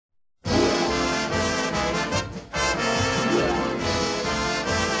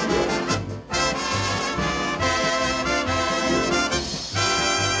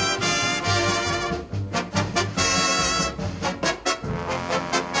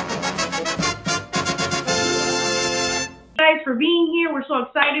We're so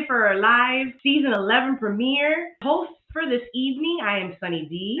excited for our live season 11 premiere. Host for this evening, I am Sunny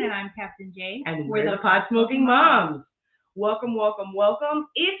D. And I'm Captain J. And we're the Pot Smoking Moms. Welcome, welcome, welcome.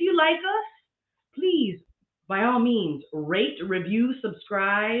 If you like us, please, by all means, rate, review,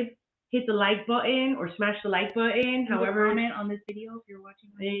 subscribe, hit the like button or smash the like button. However, comment on this video if you're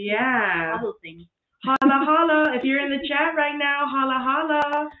watching. Yeah. All those things. Holla, holla. If you're in the chat right now, holla,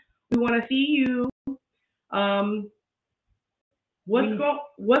 holla. We want to see you. What's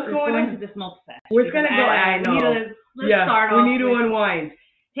going on? To the smoke sesh. We're going to go. I know. Let's start off. We need to unwind.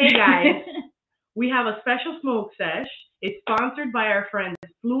 Hey, guys. We have a special smoke sesh. It's sponsored by our friends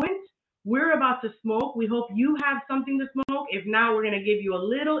Fluent. We're about to smoke. We hope you have something to smoke. If not, we're going to give you a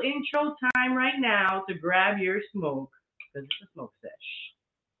little intro time right now to grab your smoke. Because it's a smoke sesh.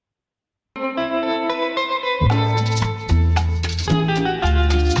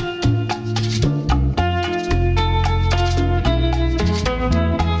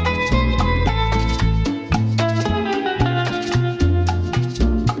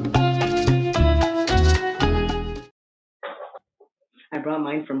 I brought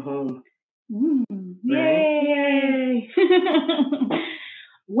mine from home. Yay!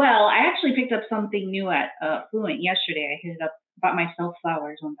 Well, I actually picked up something new at Fluent yesterday. I hit it up, bought myself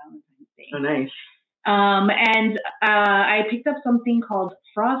flowers on Valentine's Day. Oh, nice. And I picked up something called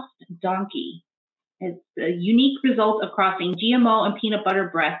Frost Donkey. It's a unique result of crossing GMO and peanut butter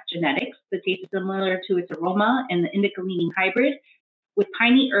breast genetics. The taste is similar to its aroma and the indica-leaning hybrid, with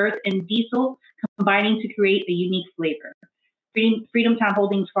piney earth and diesel combining to create a unique flavor. Freedom Town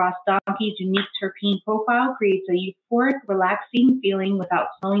Holdings Frost Donkey's unique terpene profile creates a euphoric, relaxing feeling without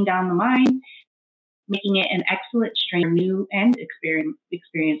slowing down the mind, making it an excellent strain for new and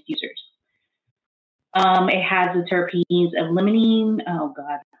experienced users. It has the terpenes of limonene,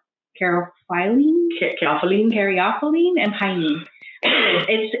 caryophyllene, and pinene.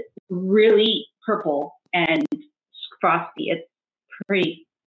 It's really purple and frosty. It's pretty,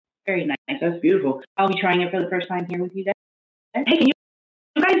 very nice. That's beautiful. I'll be trying it for the first time here with you guys. Hey, can you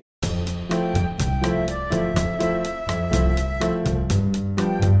guys?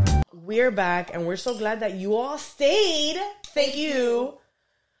 We're back, and we're so glad that you all stayed. Thank you.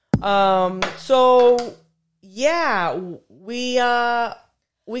 So yeah, we got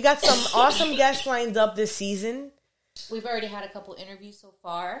some awesome guests lined up this season. We've already had a couple interviews so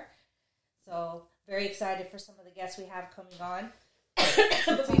far, so very excited for some of the guests we have coming on.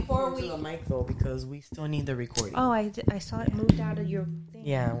 But before we... we... the mic though, because we still need the recording. Oh, I saw it moved out of your thing.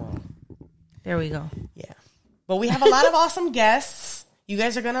 Yeah, well. There we go. Yeah. But we have a lot of awesome guests. You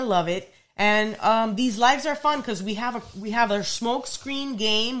guys are going to love it. And these lives are fun because we have a smoke screen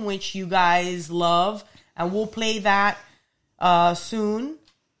game, which you guys love. And we'll play that soon.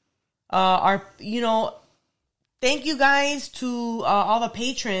 Thank you guys to all the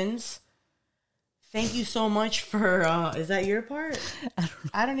patrons. Thank you so much for, is that your part?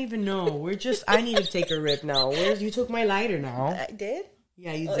 I don't even know. I need to take a rip now. You took my lighter now. I did?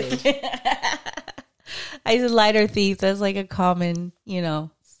 Yeah, you did. I said lighter thief. That's like a common,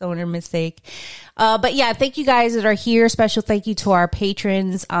 stoner mistake. But yeah, thank you guys that are here. Special thank you to our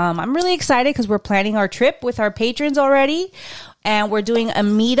patrons. I'm really excited because we're planning our trip with our patrons already. And we're doing a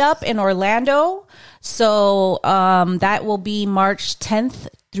meetup in Orlando. So that will be March 10th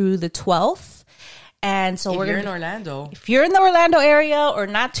through the 12th. And so if you're in Orlando, if you're in the Orlando area or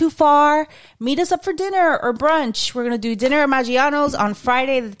not too far, meet us up for dinner or brunch. We're going to do dinner at Maggiano's on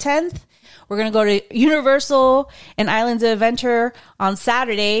Friday the 10th. We're going to go to Universal and Islands of Adventure on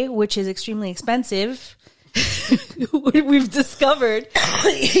Saturday, which is extremely expensive. We've discovered.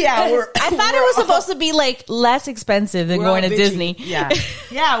 Yeah, I thought it was supposed to be like less expensive than going to Disney. Yeah,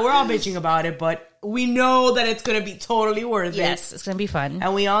 we're all bitching about it, but we know that it's going to be totally worth it. Yes, it's going to be fun.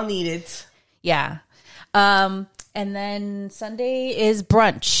 And we all need it. Yeah. And then Sunday is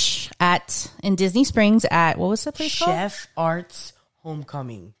brunch in Disney Springs at, what was the place called? Chef Arts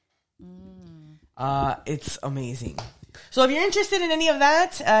Homecoming. It's amazing. So if you're interested in any of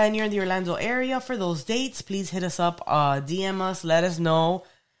that and you're in the Orlando area for those dates, please hit us up, DM us, let us know,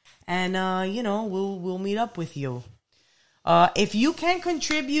 and we'll meet up with you. If you can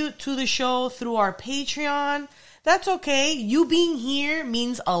contribute to the show through our Patreon, that's okay. You being here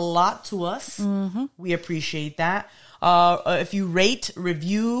means a lot to us. Mm-hmm. We appreciate that. If you rate,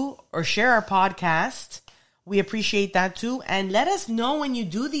 review, or share our podcast, we appreciate that too. And let us know when you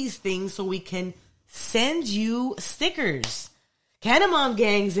do these things so we can send you stickers. Canamon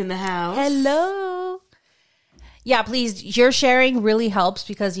Gang's in the house. Hello. Yeah, please. Your sharing really helps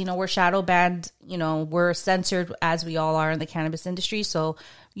because, we're shadow banned. We're censored as we all are in the cannabis industry. So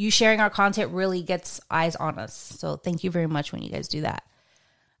you sharing our content really gets eyes on us. So thank you very much when you guys do that.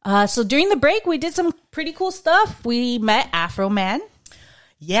 So during the break, we did some pretty cool stuff. We met Afro Man.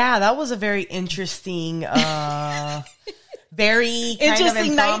 Yeah, that was a very interesting, very kind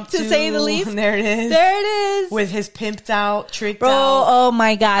Interesting of night, to say the least. There it is. There it is. With his pimped out, tricked Bro, out oh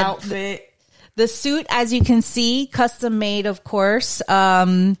my God. outfit. The suit, as you can see, custom made, of course.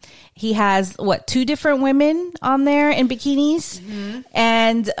 He has, 2 different women on there in bikinis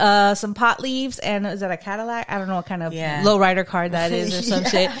and some pot leaves. And is that a Cadillac? I don't know what kind of lowrider car that is or some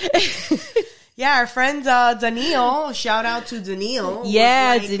shit. Yeah, our friend Daniel, shout out to Daniel.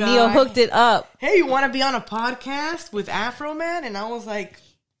 Yeah, Daniel hooked it up. Hey, you want to be on a podcast with Afro Man? And I was like,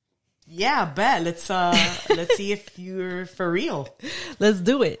 yeah, bet. Let's see if you're for real. Let's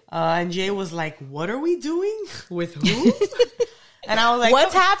do it. And Jay was like, what are we doing? With who? And I was like,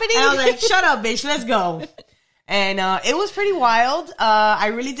 what's happening? And I was like, shut up, bitch. Let's go. And it was pretty wild. I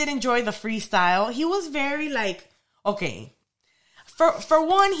really did enjoy the freestyle. He was very like, okay. For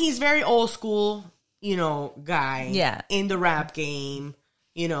one, he's very old school, guy. Yeah. In the rap game.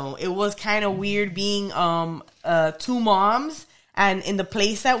 It was kind of weird being 2 moms. And in the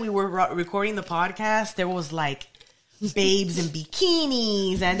place that we were recording the podcast, there was like babes in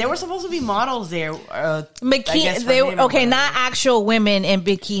bikinis, and there were supposed to be models there. They were not actual women in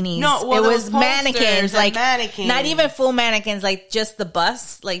bikinis. No, well, it was mannequins, like mannequins. Not even full mannequins, like just the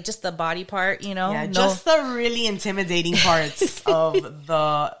bust, like just the body part. Yeah, just the really intimidating parts of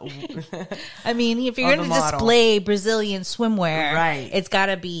the. I mean, if you're going to display Brazilian swimwear, right, it's got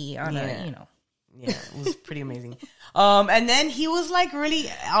to be on a. Yeah, it was pretty amazing. And then he was like really,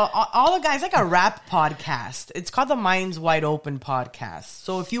 all the guys, like a rap podcast. It's called the Minds Wide Open podcast.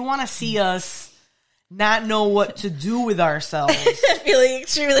 So if you want to see us not know what to do with ourselves. Feeling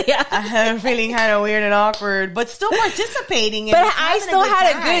extremely I'm feeling kind of weird and awkward, but still participating. But I still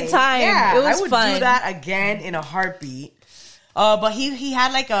had a good time. Yeah, it was I would fun. do that again in a heartbeat. But he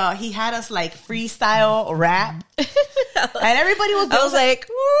had us like freestyle rap, and everybody was. I was like,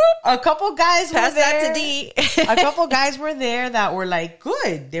 a couple guys pass were there. That to D. A couple guys were there that were like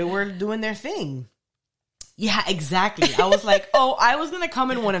good. They were doing their thing. Yeah, exactly. I was like, oh, I was gonna come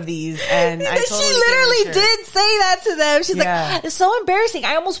in one of these, and I totally she literally did say that to them. She's like, it's so embarrassing.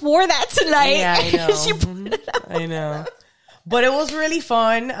 I almost wore that tonight. Yeah, I know. She put it out. I know. But it was really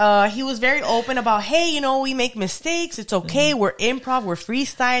fun. He was very open about, hey, we make mistakes. It's okay. We're improv. We're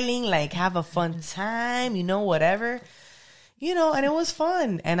freestyling. Like, have a fun time. Whatever. And it was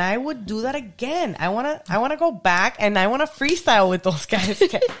fun. And I would do that again. I wanna go back and I wanna freestyle with those guys.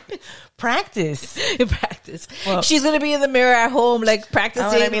 Practice. Well, she's gonna be in the mirror at home, like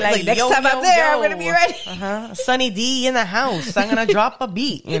practicing. Be like, next time I'm there, I'm gonna be ready. Sunny D in the house. I'm gonna drop a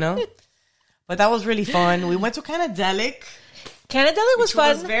beat. But that was really fun. We went to Canadelic. Canadelic was fun.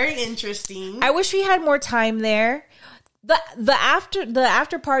 It was very interesting. I wish we had more time there. The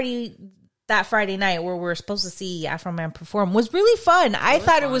after party that Friday night where we were supposed to see Afro Man perform was really fun. I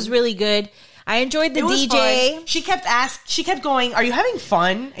thought it was really good. I enjoyed the DJ. Fun. She kept going, are you having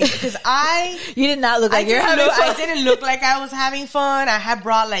fun? Because you did not look like you're having fun. I didn't look like I was having fun. I had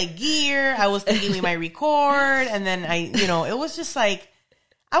brought like gear. I was thinking we might record. And then it was just like,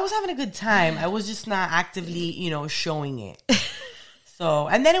 I was having a good time. I was just not actively, showing it. So,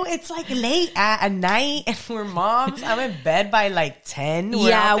 and then it's like late at night and we're moms. I'm in bed by like 10. We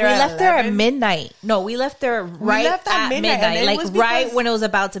left there at midnight. No, we left there at midnight. Like right when it was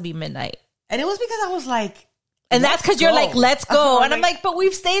about to be midnight. And it was because I was like, and that's because you're like, let's go. And I'm like, but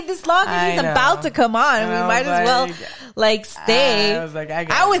we've stayed this long and he's about to come on. And we might as well stay.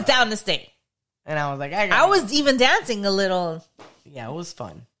 I was down to stay. And I was like, I was even dancing a little. Yeah, it was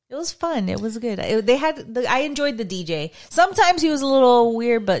fun. It was fun. It was good. I enjoyed the DJ. Sometimes he was a little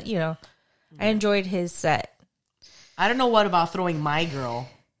weird, but I enjoyed his set. I don't know what about throwing My Girl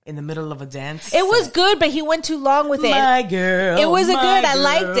in the middle of a dance. It was good, but he went too long with it. My Girl. It was good. I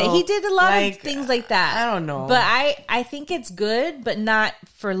liked it. He did a lot of things like that. I don't know. But I think it's good, but not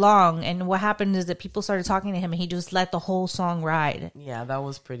for long. And what happened is that people started talking to him and he just let the whole song ride. Yeah, that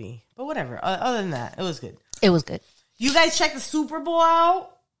was pretty. But whatever. Other than that, it was good. It was good. You guys checked the Super Bowl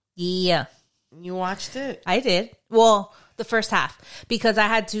out? Yeah. You watched it? I did. Well, the first half. Because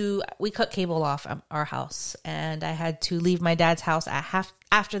we cut cable off our house. And I had to leave my dad's house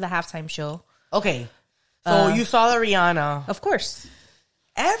after the halftime show. Okay. So you saw the Rihanna. Of course.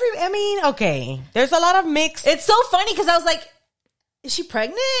 Okay. There's a lot of mixed. It's so funny because I was like, is she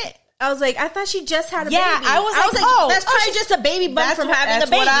pregnant? I was like, I thought she just had a baby. I was like, oh, that's probably just a baby bump from having a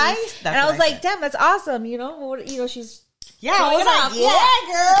baby. And I was like, said. damn, that's awesome. She's... Yeah, I was like, yeah,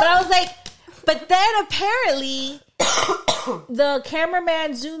 girl. But I was like, but then apparently the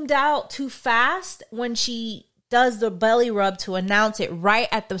cameraman zoomed out too fast when she does the belly rub to announce it right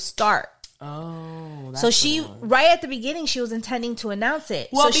at the start. Oh, that's So she, what it was. right at the beginning, she was intending to announce it.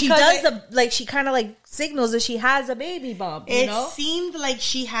 Well, so she because does she kind of like signals that she has a baby bump, you It know? seemed like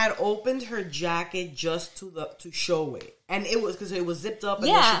she had opened her jacket just to show it, and it was because it was zipped up, and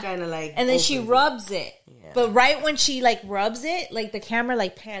then she kind of like, and then she opened it. rubs it. Yeah. But right when she like rubs it, like the camera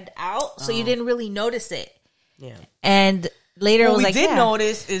like panned out, so you didn't really notice it. Yeah. And later it What was we like, did yeah.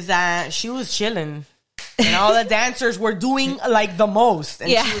 notice is that she was chilling. And all the dancers were doing like the most. And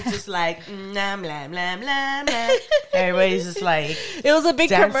Yeah. she was just like, blah, blah, blah, blah, blah. Everybody's just like It was a big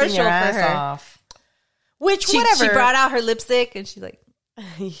dancing commercial your for ass her. off. Which, She whatever. brought out her lipstick and she's like,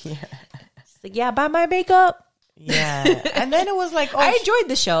 yeah. she's like, yeah, buy my makeup. Yeah. And then it was like, oh, I enjoyed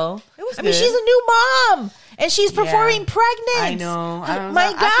the show. It was I mean, good. she's a new mom and she's performing pregnant. I know. I was My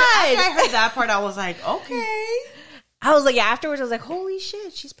like, God. After I heard that part, I was like, okay. I was like, yeah, afterwards, I was like, holy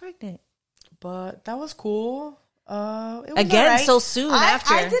shit, she's pregnant. But that was cool. It was Again, alright. so soon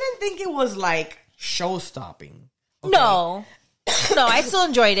after. I didn't think it was like show stopping. No. No, I still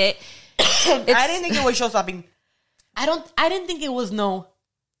enjoyed it. I didn't think it was show stopping. I didn't think it was no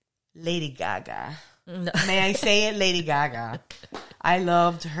Lady Gaga. No. May I say it, Lady Gaga? I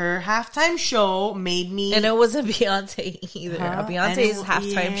loved her halftime show. Made me And it wasn't Beyonce either. Huh? Beyonce's And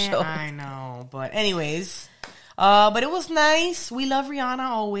halftime yeah, show. I know, but anyways, but it was nice. We love Rihanna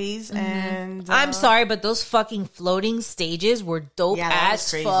always, and I'm sorry, but those fucking floating stages were dope Yeah, that was as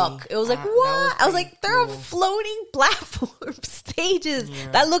crazy. fuck. It was like, That what? was I was pretty like, they're cool. floating platform stages.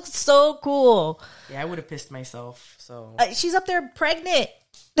 That looks so cool. Yeah, I would have pissed myself. So She's up there pregnant.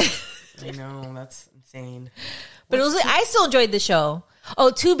 I know that's insane. But it was. I still enjoyed the show.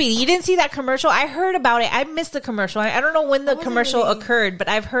 Oh, Tubi, you didn't see that commercial? I heard about it. I missed the commercial. I don't know when the wasn't commercial really- occurred, but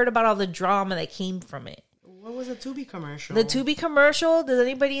I've heard about all the drama that came from it. What was a Tubi commercial? The Tubi commercial. Does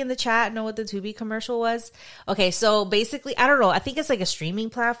anybody in the chat know what the Tubi commercial was? Okay, so basically, I don't know. I think it's like a streaming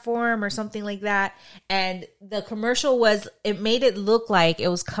platform or something like that. And the commercial was, it made it look like it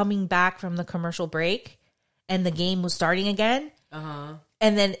was coming back from the commercial break and the game was starting again.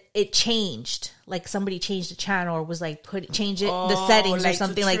 And then it changed. Like somebody changed the channel or was like change it the settings or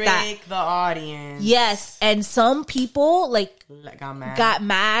something like that. Trick the audience. Yes, and some people like Got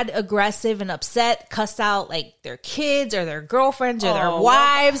mad. aggressive and upset, cussed out like their kids or their girlfriends or their Oh, well,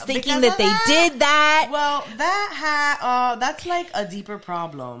 wives, thinking because that of they that? did that. Well, that's like a deeper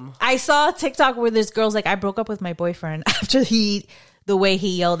problem. I saw a TikTok where this girl's like, I broke up with my boyfriend after the way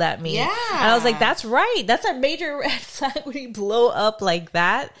he yelled at me. Yeah. And I was like, that's right. That's a major red flag when you blow up like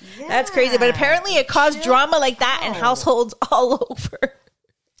that. That's crazy. But apparently it caused Chill drama like that in out. households all over.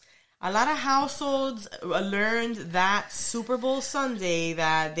 A lot of households learned that Super Bowl Sunday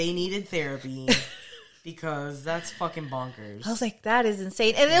that they needed therapy because that's fucking bonkers. I was like, that is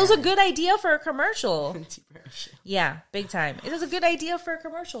insane. And it was a good idea for a commercial. Yeah, big time. It was a good idea for a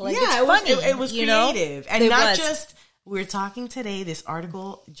commercial. Like, yeah, it's funny, it was you know? creative. And It not was. just, we're talking today, this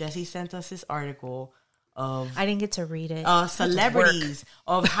article, Jesse sent us this article of I didn't get to read it. celebrities,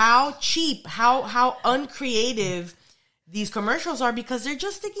 of how cheap, how uncreative these commercials are because they're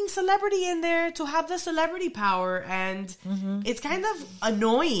just sticking celebrity in there to have the celebrity power. And it's kind of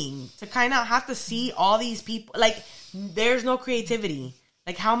annoying to kind of have to see all these people. Like, there's no creativity.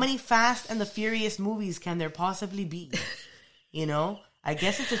 Like, how many Fast and the Furious movies can there possibly be? You know? I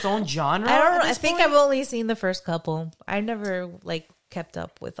guess it's its own genre. I don't at know. I this think point. I've only seen the first couple. I never like kept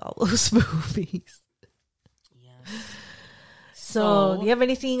up with all those movies. So, do you have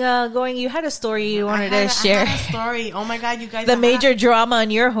anything going? You had a story you wanted to share. I had a story. Oh my God, you guys. The major drama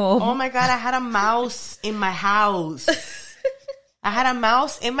in your home. Oh my God, I had a mouse in my house. I had a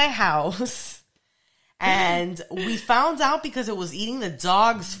mouse in my house. And we found out because it was eating the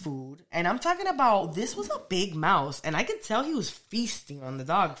dog's food. And I'm talking about, this was a big mouse. And I could tell he was feasting on the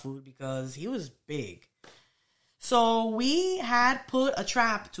dog food because he was big. So we had put a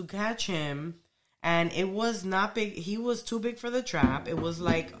trap to catch him. And it was not big. He was too big for the trap. It was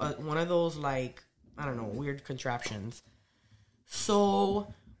like one of those, like, I don't know, weird contraptions. So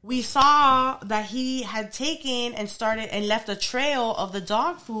we saw that he had taken and started and left a trail of the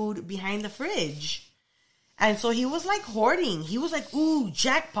dog food behind the fridge. And so he was like hoarding. He was like, ooh,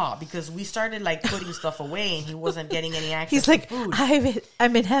 jackpot. Because we started like putting stuff away and he wasn't getting any access He's to like, food.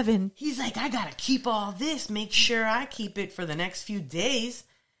 I'm in heaven. He's like, I gotta keep all this. Make sure I keep it for the next few days.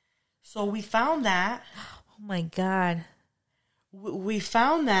 So we found that. Oh my God. We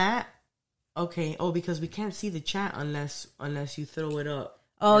found that. Okay. Oh, because we can't see the chat unless you throw it up.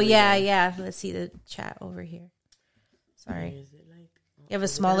 Oh, There we yeah, go. yeah. Let's see the chat over here. Sorry. Is it like? You have a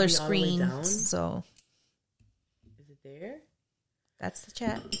is it smaller gotta be all the way screen, down? so Is it there? that's the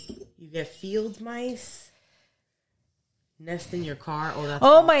chat. You get field mice. nest in your car. Oh, that's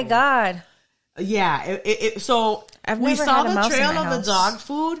Oh my awful. God. Yeah. So I've we never saw had a the mouse in trail my of the house. dog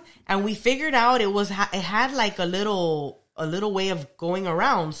food, and we figured out it had like a little way of going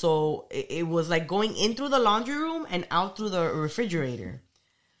around. So it was like going in through the laundry room and out through the refrigerator.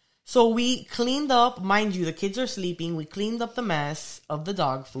 So we cleaned up, mind you, the kids are sleeping. We cleaned up the mess of the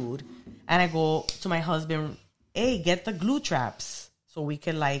dog food. And I go to my husband, hey, get the glue traps. So we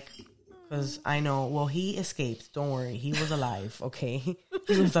could because I know, well, he escaped. Don't worry. He was alive, okay?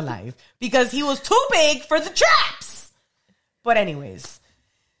 He was alive. Because he was too big for the traps. But anyways,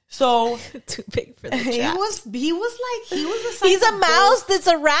 so Too big for the he trap. was the size He's a of mouse that's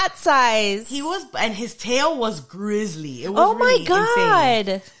a rat size. and his tail was grizzly. It was Oh my really insane.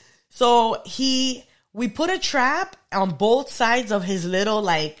 God. So we put a trap on both sides of his little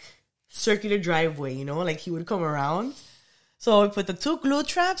circular driveway, he would come around. So we put the 2 glue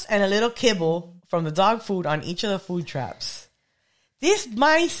traps and a little kibble from the dog food on each of the food traps. This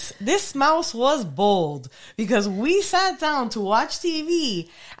mouse was bold because we sat down to watch TV,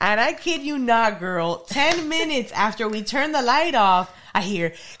 and I kid you not, girl, 10 minutes after we turned the light off, I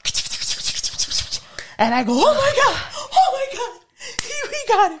hear, and I go, oh my God, we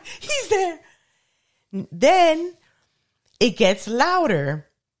got it, he's there. Then it gets louder.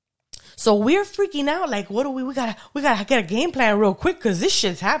 So we're freaking out, what do we gotta get a game plan real quick because this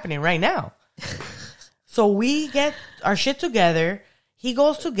shit's happening right now. So we get our shit together. He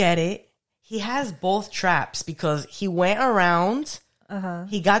goes to get it. He has both traps because he went around.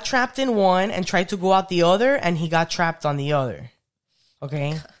 He got trapped in one and tried to go out the other, and he got trapped on the other.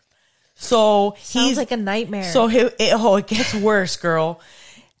 Okay? So Sounds like a nightmare. So it gets worse, girl.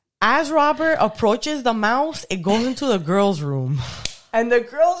 As Robert approaches the mouse, it goes into the girls' room. And the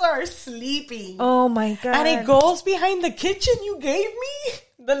girls are sleeping. Oh my God. And it goes behind the kitchen you gave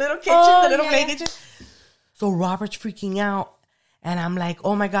me. The little kitchen, Oh, the little yeah, play yeah. kitchen. So Robert's freaking out. And I'm like,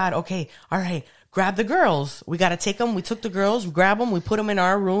 oh my God, okay, all right, grab the girls. We got to take them. We took the girls, we grab them, we put them in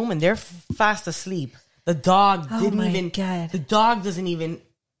our room, and they're fast asleep. The dog God. The dog doesn't even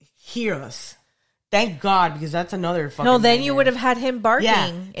hear us. Thank God, because that's another fucking No, then you nightmare. would have had him barking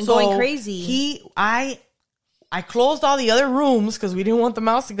and So going crazy. I closed all the other rooms because we didn't want the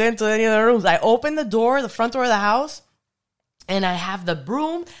mouse to get into any other rooms. I opened the door, the front door of the house, and I have the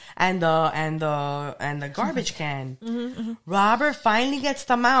broom and the garbage can. Robert finally gets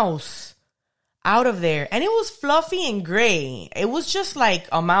the mouse out of there, and it was fluffy and gray. It was just like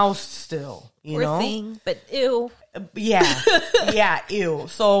a mouse still, you know. Thing, but ew. Yeah, ew.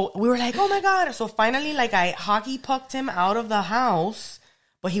 So we were like, oh my God. So finally, I hockey pucked him out of the house,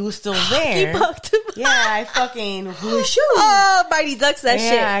 but he was still there. He pucked him. Yeah, I fucking whoosh. Oh, Mighty Ducks that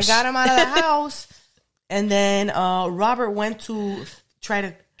shit. Yeah, I got him out of the house. And then Robert went to try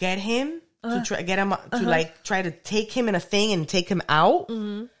to get him, to try to take him in a thing and take him out.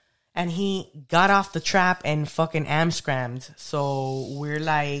 Mm-hmm. And he got off the trap and fucking amscrammed. So we're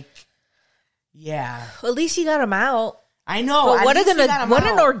like, yeah. Well, at least you got him out. I know. But at what least we got him an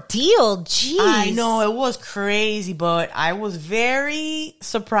out. ordeal. Jeez. I know, it was crazy, but I was very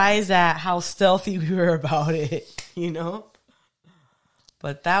surprised at how stealthy we were about it, you know?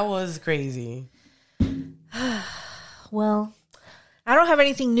 But that was crazy. Well, I don't have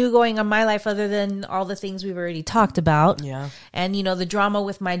anything new going on my life other than all the things we've already talked about. Yeah. And, the drama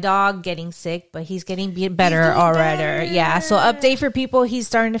with my dog getting sick, but he's getting better already. Yeah. So update for people. He's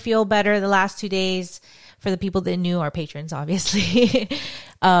starting to feel better the last 2 days. For the people that knew, our patrons, obviously,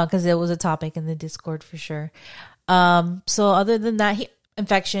 because it was a topic in the Discord for sure. So other than that,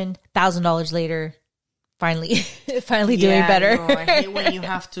 infection, $1,000 later, finally doing better. I hate when you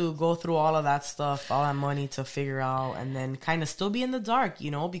have to go through all of that stuff, all that money to figure out, and then kind of still be in the dark,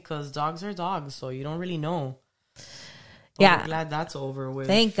 because dogs are dogs, so you don't really know. But Yeah. I'm glad that's over with.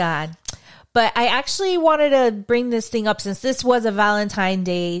 Thank God. But I actually wanted to bring this thing up since this was a Valentine's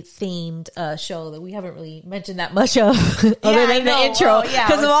Day themed show that we haven't really mentioned that much of other than the intro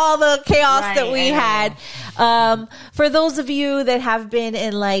because of all the chaos that we had. For those of you that have been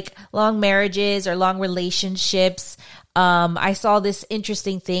in long marriages or long relationships, I saw this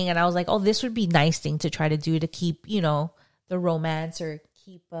interesting thing and I was like, oh, this would be a nice thing to try to do to keep, the romance or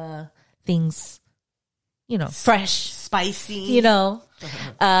keep things, fresh. Spicy.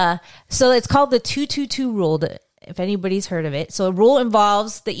 So it's called the 222 rule, if anybody's heard of it. So a rule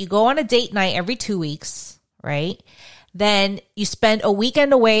involves that you go on a date night every 2 weeks, right? Then you spend a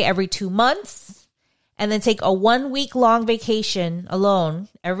weekend away every 2 months and then take a 1 week long vacation alone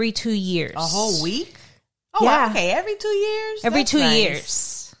every 2 years. A whole week? Oh, Yeah. okay. Every 2 years? Every That's 2 nice.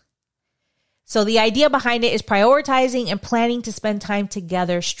 years. So the idea behind it is prioritizing and planning to spend time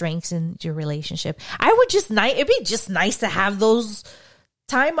together strengthens your relationship. It'd be just nice to have those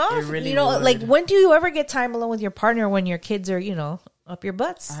time off. really Like would. when do you ever get time alone with your partner when your kids are, up your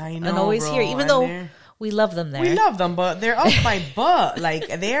butts? I know, and always bro, here, even and though they're- we love them there. We love them, but they're up my butt. Like,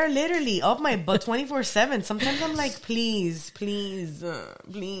 they're literally up my butt 24/7. Sometimes I'm like, please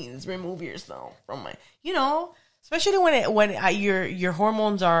remove yourself from my, especially when your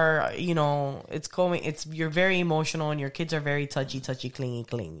hormones are, you're very emotional and your kids are very touchy,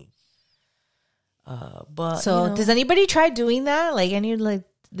 clingy. But So does anybody try doing that? Like any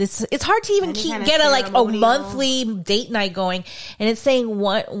this? It's hard to even Any kind of get a ceremonial- monthly date night going, and it's saying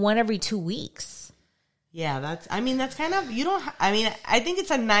one every 2 weeks. yeah, that's kind of, I think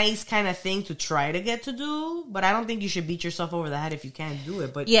it's a nice kind of thing to try to get to do, but I don't think you should beat yourself over the head if you can't do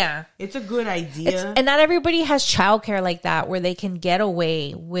it. But Yeah. it's a good idea. And not everybody has childcare like that where they can get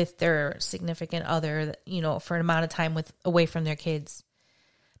away with their significant other, for an amount of time away from their kids.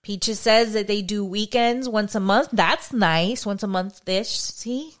 Peaches says that they do weekends once a month. That's nice. Once a month-ish.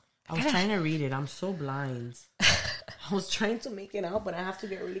 See? I was trying to read it. I'm so blind. I was trying to make it out, but I have to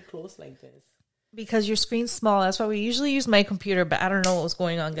get really close like this. Because your screen's small. That's why we usually use my computer, but I don't know what was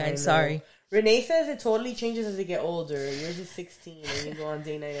going on, I guys. know. Sorry. Renee says it totally changes as they get older. Yours is 16 and you go on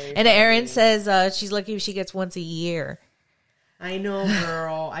day 9. And Erin says she's lucky if she gets once a year. I know,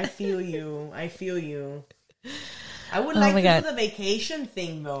 girl. I feel you. I would Oh like my to God. do the vacation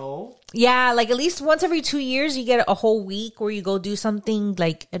thing, though. Yeah, like at least once every 2 years, you get a whole week where you go do something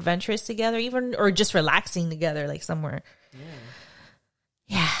like adventurous together, even or just relaxing together, like somewhere.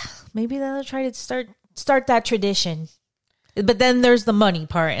 Yeah, maybe they'll try to start that tradition. But then there's the money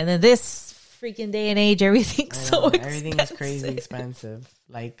part, and then this freaking day and age, everything's so expensive. Everything is crazy expensive.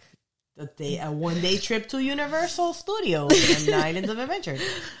 Like a 1 day trip to Universal Studios and the Islands of Adventure.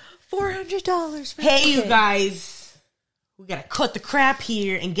 $400 for Hey, a you kid. guys. We gotta cut the crap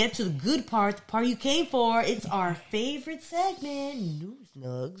here and get to the good part, the part you came for. It's our favorite segment, News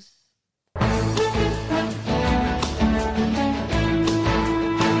Nugs.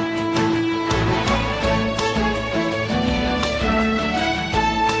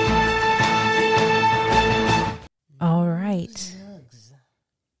 All right. Nugs.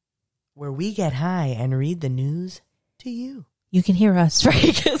 Where we get high and read the news to you. You can hear us, right?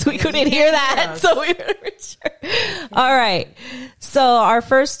 Because we couldn't hear that. us. So we weren't sure. All right. So our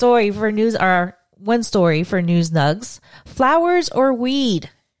first story for news, one story for News Nugs. Flowers or weed?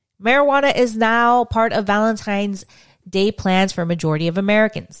 Marijuana is now part of Valentine's Day plans for a majority of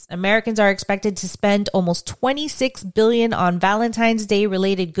Americans. Americans are expected to spend almost $26 billion on Valentine's Day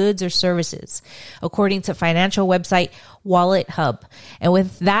related goods or services, according to financial website Wallet Hub. And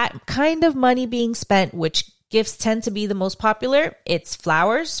with that kind of money being spent, which gifts tend to be the most popular, it's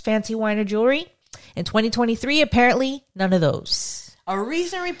flowers, fancy wine, or jewelry. In 2023, apparently, none of those. A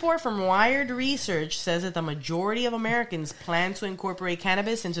recent report from Wired Research says that the majority of Americans plan to incorporate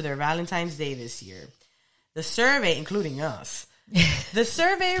cannabis into their Valentine's Day this year. The survey, including us, the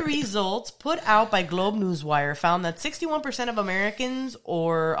survey results put out by Globe Newswire found that 61% of Americans,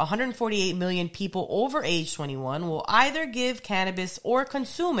 or 148 million people over age 21, will either give cannabis or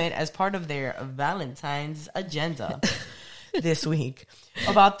consume it as part of their Valentine's agenda this week.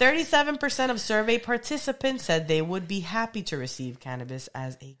 About 37% of survey participants said they would be happy to receive cannabis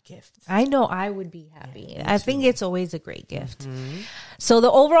as a gift. I know I would be happy. I think it's always a great gift. So the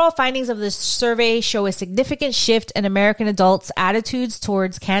overall findings of this survey show a significant shift in American adults' attitudes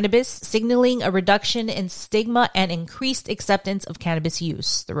towards cannabis, signaling a reduction in stigma and increased acceptance of cannabis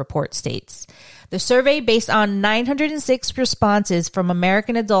use, the report states. The survey, based on 906 responses from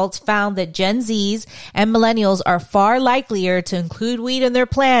American adults, found that Gen Zs and millennials are far likelier to include weed in their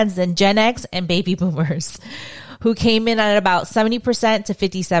plans than Gen X and baby boomers, who came in at about 70% to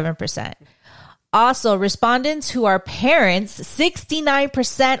 57%. Also, respondents who are parents,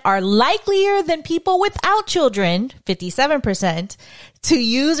 69% are likelier than people without children, 57%, to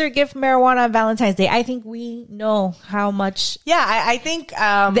use or gift marijuana on Valentine's Day. I think we know how much Yeah, I think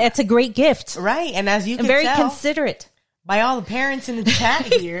that's a great gift. right, and as you And can very tell considerate. by all the parents in the chat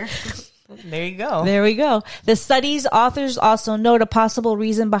here, there you go. There we go. The study's authors also note a possible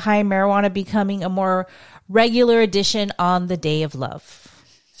reason behind marijuana becoming a more regular addition on the Day of Love.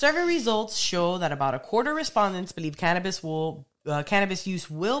 Survey results show that about a quarter of respondents believe cannabis use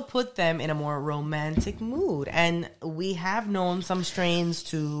will put them in a more romantic mood, and we have known some strains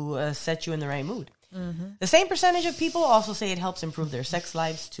to set you in the right mood. The same percentage of people also say it helps improve their sex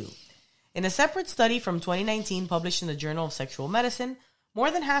lives too. In a separate study from 2019 published in the Journal of Sexual Medicine, more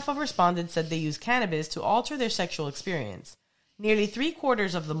than half of respondents said they use cannabis to alter their sexual experience. Nearly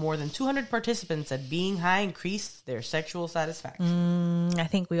 3/4 of the more than 200 participants said being high increased their sexual satisfaction. I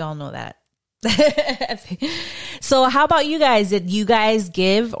think we all know that. So how about you guys? Did you guys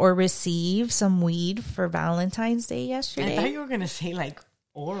give or receive some weed for Valentine's Day yesterday? I thought you were going to say like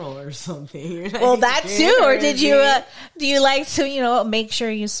oral or something. You're like, Well, that too. Or did you, "Yeah." do you like to, make sure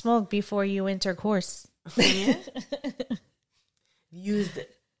you smoke before you intercourse? Yeah. Used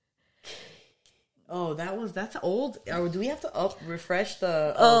it. Oh, that's old. Or do we have to refresh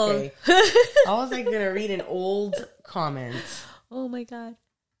the? Oh. Okay. I was like gonna read an old comment. Oh my God.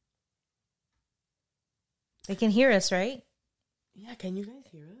 They can hear us, right? Yeah, can you guys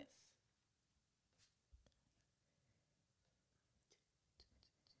hear us?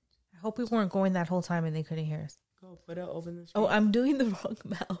 I hope we weren't going that whole time and they couldn't hear us. Go open the screen. Oh, I'm doing the wrong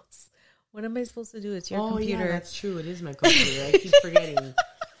mouse. What am I supposed to do? It's your computer. Yeah, that's true. It is my computer. I keep forgetting.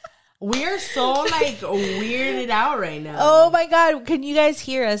 We're so like weirded out right now. Oh my God. Can you guys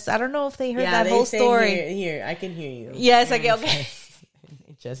hear us? I don't know if they heard that whole say story. Here, I can hear you. Yes, okay.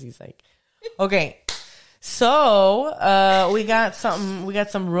 Jesse's like, okay. So we got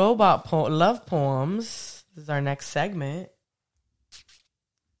some robot love poems. This is our next segment.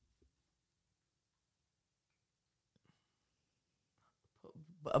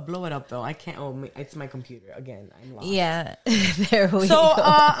 Blow it up though. I can't. Oh, it's my computer again. I'm lost. Yeah, there we So go.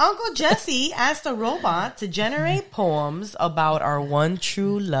 Uncle Jesse asked a robot to generate poems about our one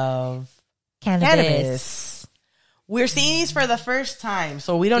true love, Cannabis. We're seeing these for the first time,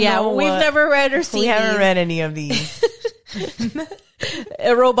 so we don't know. Yeah, we've never read or seen We haven't these. read any of these.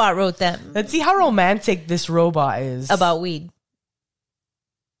 A robot wrote them Let's see how romantic this robot is. about weed.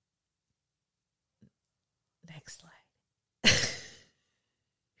 Next slide.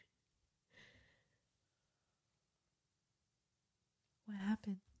 What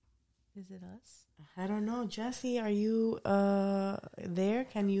happened? Is it us? I don't know, Jesse. Are you there?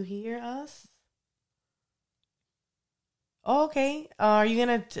 Can you hear us? Oh, okay. Are you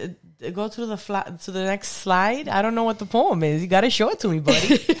gonna go to the next slide? I don't know what the poem is. You got to show it to me,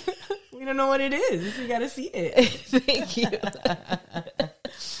 buddy. We don't know what it is. You got to see it. Thank you.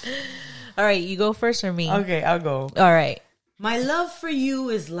 All right, you go first or me? Okay, I'll go. All right. My love for you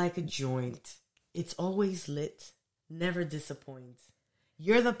is like a joint. It's always lit, never disappoints.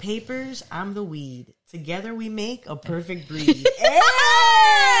 You're the papers, I'm the weed. Together we make a perfect breed.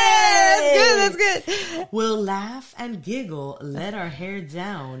 That's good. We'll laugh and giggle, let our hair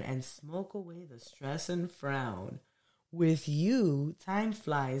down, and smoke away the stress and frown. With you, time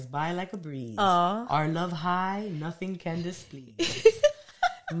flies by like a breeze. Aw. Our love high, nothing can displease.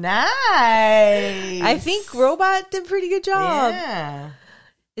 Nice. I think Robot did a pretty good job. Yeah.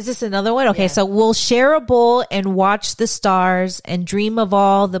 Is this another one? Okay, Yeah. so we'll share a bowl and watch the stars and dream of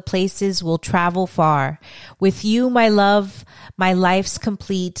all the places we'll travel far. With you, my love, my life's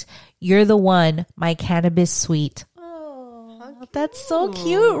complete. You're the one, my cannabis sweet. Oh, that's so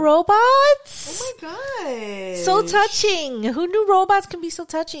cute, robots. Oh my god. So touching. Who knew robots can be so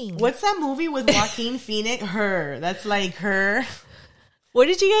touching? What's that movie with Joaquin Phoenix? Her. That's like her. What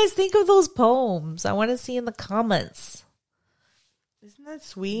did you guys think of those poems? I want to see in the comments. Isn't that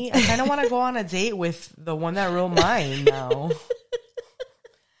sweet? I kind of want to go on a date with the one that wrote mine now.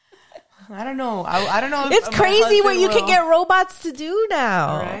 I don't know. I don't know. If It's my crazy what husband you can will. get robots to do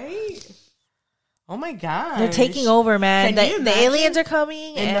now. Right? Oh my god. They're taking over, man. Can you The imagine aliens are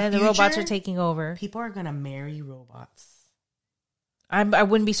coming in and the the robots future? are taking over. People are going to marry robots. I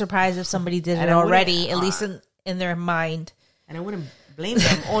wouldn't be surprised if somebody did And it I wouldn't- already, at least in their mind. And I wouldn't blame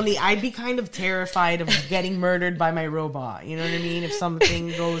them. Only I'd be kind of terrified of getting murdered by my robot. You know what I mean? If something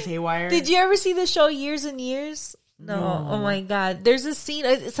goes haywire. Did you ever see the show Years and Years? No. Oh my god. There's a scene.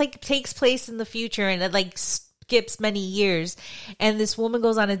 It's like takes place in the future and it like skips many years. And this woman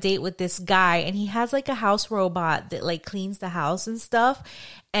goes on a date with this guy and he has like a house robot that like cleans the house and stuff.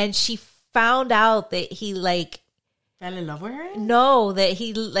 And she found out that he like fell in love with her? no, that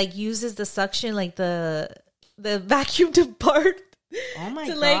he like uses the suction like the vacuum to part. Oh my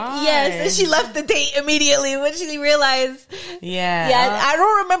To god. like yes, and she left the date immediately when she realized. Yeah. Yeah, I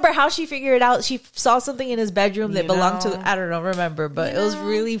don't remember how she figured it out. She saw something in his bedroom that You belonged know. to I don't know, remember, but You it was know.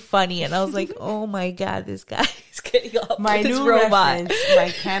 really funny, and I was like, oh my god, this guy is getting off My with his new robot. reference, my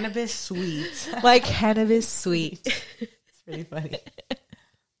cannabis sweet. My cannabis sweet. It's really funny. That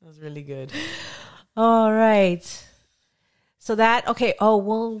was really good. All right. So that okay. Oh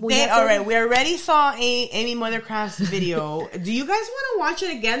well. All right, we already saw Amy Mothercraft's video. Do you guys want to watch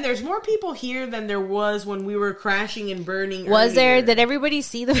it again? There's more people here than there was when we were crashing and burning. Was there? earlier. Did everybody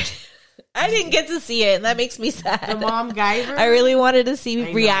see the? I didn't get to see it, and that makes me sad. the mom Guyver? I really wanted to see I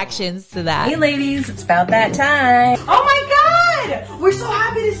know. reactions to that. Hey ladies, it's about that time. Oh my god! God! We're so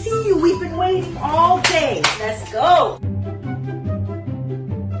happy to see you. We've been waiting all day. Let's go.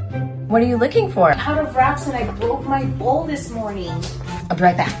 What are you looking for? Out of wraps and I broke my bowl this morning. I'll be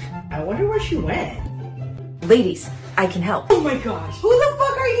right back. I wonder where she went. Ladies, I can help. Oh my gosh. Who the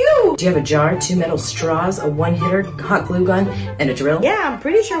fuck are you? Do you have a jar, 2 metal straws, a one-hitter, hot glue gun, and a drill? Yeah, I'm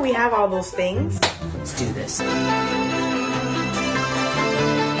pretty sure we have all those things. Let's do this.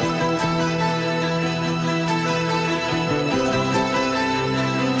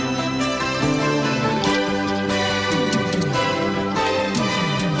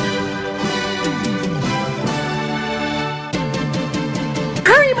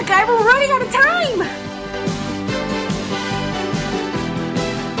 Hurry, MacGyver, we're running out of time!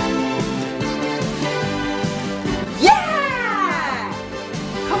 Yeah!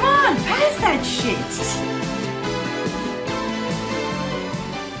 Come on, pass that shit!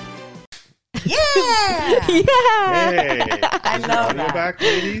 Yeah! Yeah. Hey, I is love your audio that. back,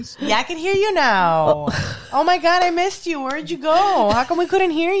 ladies? Yeah, I can hear you now. Oh my god, I missed you. Where'd you go? How come we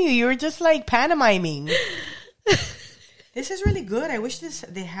couldn't hear you? You were just like pantomiming. This is really good. I wish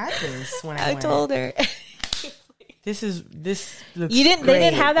they had this when I I went. told her. This looks You didn't- they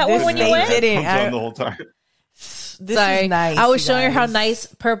didn't great. have that one This- when you they went? didn't. I'm done the whole time. This Sorry, is nice. I was you showing her how guys. nice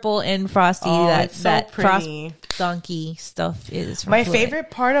purple and frosty Oh, that it's so Frost pretty. Donkey stuff is. from My Fluent.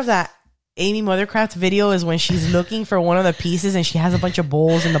 favorite part of that Amy Mothercraft video is when she's looking for one of the pieces and she has a bunch of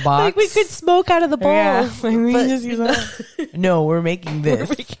bowls in the box. Like we could smoke out of the Yeah. bowls. Like, we but just use that. No, we're making this.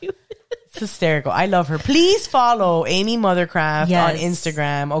 It's hysterical. I love her. Please follow Amy Mothercraft Yes. on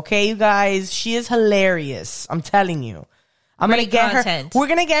Instagram. Okay, you guys? She is hilarious. I'm telling you. I'm gonna Great get content. her. We're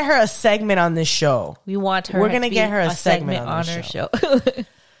gonna get her a segment on this show. We want her. We're gonna to be get her a segment on on the our show. show.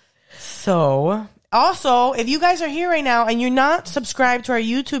 So, also, if you guys are here right now and you're not subscribed to our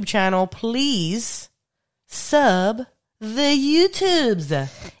YouTube channel, please sub the YouTubes.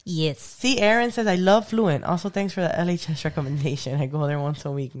 Yes. See, Aaron says, I love Fluent. Also, thanks for the LHS recommendation. I go there once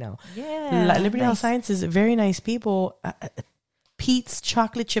a week now. Yeah. Liberty Health Sciences, very nice people. Pete's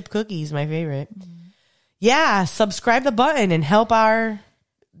chocolate chip cookies, my favorite. Yeah, subscribe the button and help our,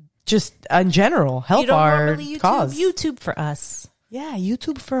 just in general, help You don't our normally cause. YouTube for us. Yeah,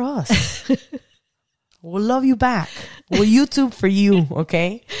 YouTube for us. We'll love you back. We'll YouTube for you,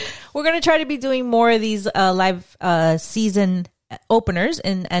 okay? We're gonna try to be doing more of these live season openers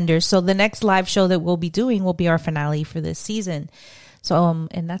and enders. So the next live show that we'll be doing will be our finale for this season. So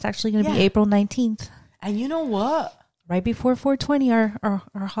and that's actually gonna be Yeah. April 19th, And you know what? right before 420,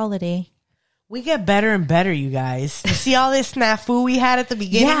 our holiday. We get better and better, you guys. You see all this snafu we had at the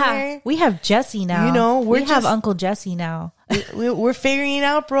beginning there? We have Jesse now. You know, we have just- Uncle Jesse now, We're figuring it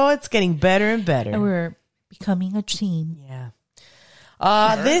out, bro. It's getting better and better. and we're becoming a team. Yeah. All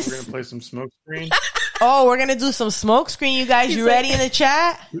right, we're This. gonna play some smoke screen. Oh, we're gonna do some smoke screen, you guys. You ready in the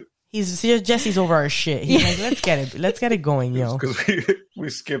chat? Jesse's over our shit. He's like, let's get it going, yo. Because we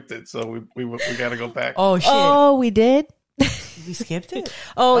skipped it, so we gotta go back. Oh shit, Oh, we did. we skipped it.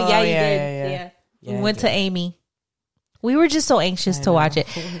 Oh, Oh, yeah, you yeah, did. yeah, yeah. We Yeah, I went did. to Amy. We were just so anxious to watch it.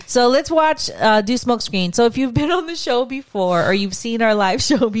 So let's watch do smoke screen. So if you've been on the show before or you've seen our live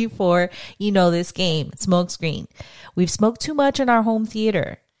show before, you know this game, smoke screen. We've smoked too much in our home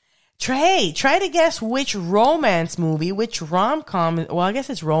theater. Trey, try to guess which romance movie, which rom-com, well, I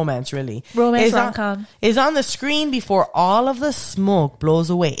guess it's romance, really. Romance is on- rom-com. Is on the screen before all of the smoke blows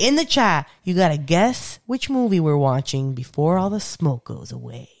away. In the chat, you gotta guess which movie we're watching before all the smoke goes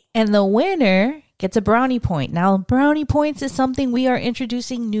away. And the winner gets a brownie point. Now, brownie points is something we are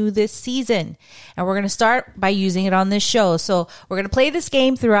introducing new this season. And we're going to start by using it on this show. So we're going to play this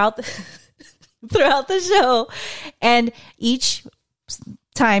game throughout throughout the show. And each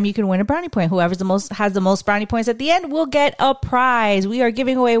time you can win a brownie point. Whoever's has the most brownie points at the end will get a prize. We are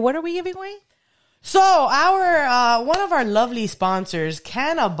giving away, what are we giving away? So our one of our lovely sponsors,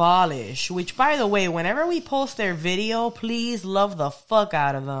 Cannabolish, which by the way, whenever we post their video, please love the fuck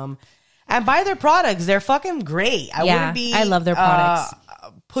out of them and buy their products. They're fucking great. I Yeah, wouldn't be I love their products.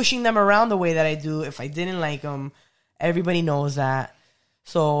 pushing them around the way that I do if I didn't like them. Everybody knows that.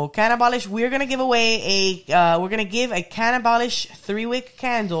 So Cannabolish, we're gonna give away we're gonna give a Cannabolish 3-wick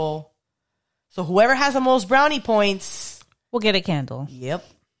candle. So whoever has the most brownie points, We'll get a candle. yep.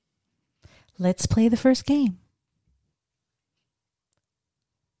 Let's play the first game.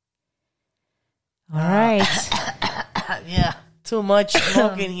 All right. Yeah, too much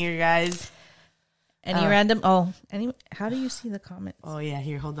smoking here, guys. Any how do you see the comments? Oh yeah,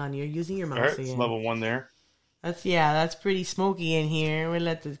 here, hold on. You're using your All mouse right, it's again. level 1 there. That's pretty smoky in here. We'll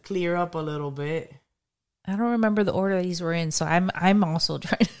let this clear up a little bit. I don't remember the order these were in, so I'm also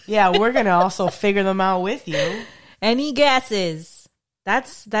trying. Yeah, we're gonna also figure them out with you. Any guesses?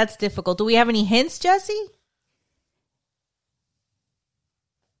 That's difficult. Do we have any hints, Jesse?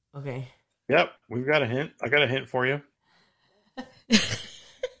 Okay. Yep, we've got a hint. I got a hint for you.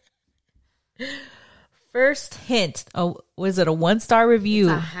 First hint. Oh, was it a 1-star review?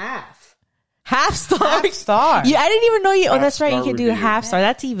 It's a half. Half star. Half star. Yeah, I didn't even know you. Oh, Half that's right. You star can do a review. half star.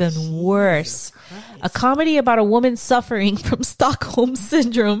 That's even worse. A comedy about a woman suffering from Stockholm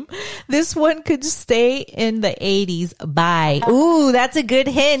syndrome. This one could stay in the 80s. Bye. Ooh, that's a good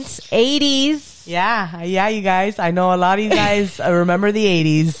hint. 80s. Yeah, you guys. I know a lot of you guys remember the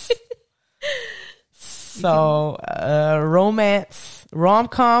 80s. So, romance,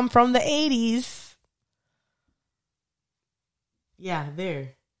 rom-com from the 80s. Yeah,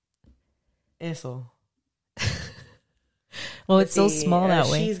 there. Eso. Well, it's so See, small that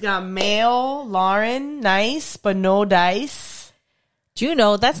way. She's got mail, Lauren, nice, but no dice.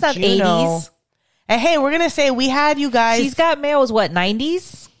 Juno, that's not Juno. 80s. And hey, we're going to say we had you guys. She's got mail was what,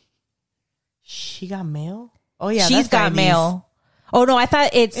 90s? She got mail? Oh, yeah. She's that's got 90s. mail. Oh, no, I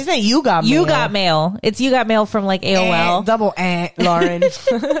thought it's Isn't it you got mail? you got mail. It's you got mail from like AOL. Double Lauren.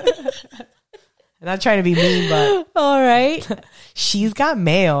 I'm not trying to be mean, but All right. she's got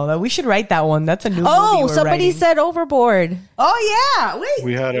mail. We should write that one. That's a new movie Oh, we're somebody writing. said Overboard. Oh, yeah. Wait.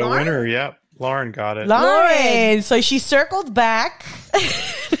 We had a Lauren? winner. Yep, Lauren got it. Lauren. So she circled back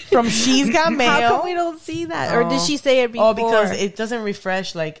from She's Got Mail. How come we don't see that? Or did she say it before? Oh, because it doesn't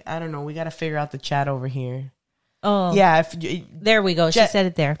refresh. Like, I don't know. We got to figure out the chat over here. Oh, Yeah. If you, there we go. She Je- said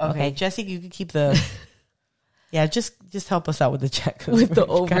it there. okay. Okay. Jesse, you can keep the. Yeah, just help us out with the chat. 'cause With the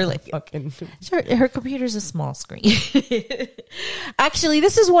we're kinda overlay. Fucking. Her computer's a small screen. Actually,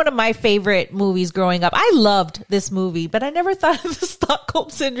 this is one of my favorite movies growing up. I loved this movie, but I never thought of the Stockholm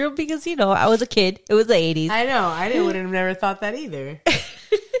Syndrome because, I was a kid. It was the 80s. I know. Would have never thought that either.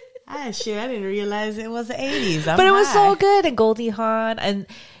 I didn't realize it was the 80s. But it was so good. And Goldie Hawn.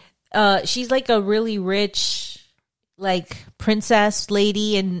 And she's like a really rich, like, princess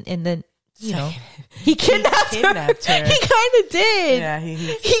lady. And then, he kidnapped her. He kind of did. Yeah,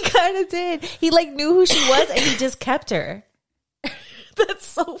 He kind of did. He like knew who she was and he just kept her. That's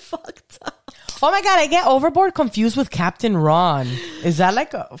so fucked up. Oh my God, I get Overboard confused with Captain Ron. Is that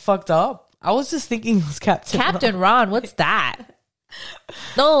like fucked up? I was just thinking it was Captain Ron, what's that?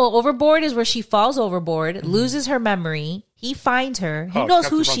 No, Overboard is where she falls overboard, loses her memory. He finds her. He Oh, knows Captain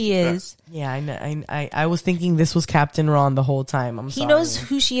who Ron's she the is. Yeah, I know. I was thinking this was Captain Ron the whole time. I'm He sorry. knows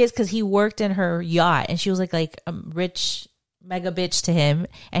who she is because he worked in her yacht and she was like a rich mega bitch to him.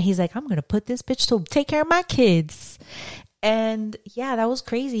 And he's like, I'm going to put this bitch to take care of my kids. And yeah, that was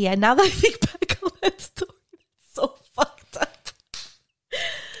crazy. And now that I think back on that story, it's so fucked up.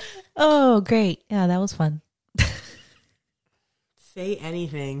 Oh, great. Yeah, that was fun. Say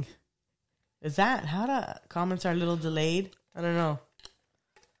anything. Is that how the comments are a little delayed? I don't know.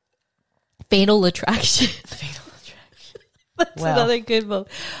 Fatal Attraction. Fatal Attraction. That's Well. another good one.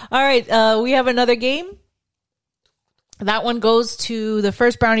 All right, we have another game. That one goes to the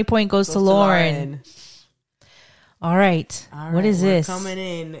first brownie point goes to Lauren. All right. All What right, is we're this? coming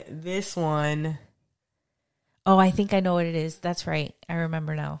in. This one. Oh, I think I know what it is. That's right. I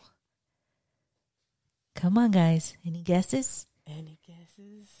remember now. Come on, guys. Any guesses? Any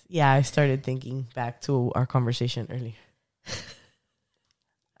guesses? Yeah, I started thinking back to our conversation earlier.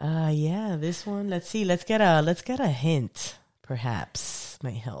 Yeah, this one. Let's see. Let's get a hint. Perhaps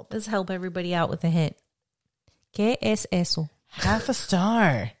might help. Let's help everybody out with a hint. ¿Qué es eso? Half a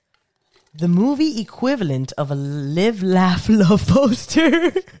star. The movie equivalent of a Live, Laugh, Love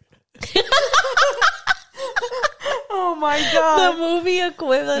poster. Oh my The God. movie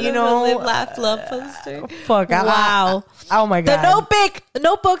equivalent You of know, a Live, Laugh, Love poster. Fuck. Wow. Oh my The God.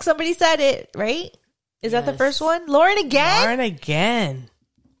 notebook. Somebody said it, right? Is that the Yes. first one? Lauren again? Lauren again.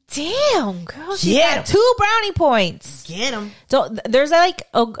 Damn, girl. She Get 'em. got 2 brownie points. Get him. So there's like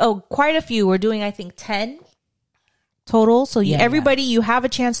quite a few. We're doing, I think, 10 total. So Yeah, everybody, you have a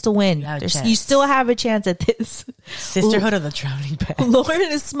chance to win. You have a You chance. still have a chance at this. Sisterhood of the Drowning Pants. Lauren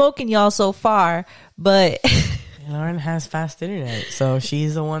is smoking y'all so far, but Lauren has fast internet, so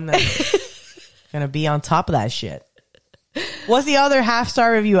she's the one that's gonna be on top of that shit. What's the other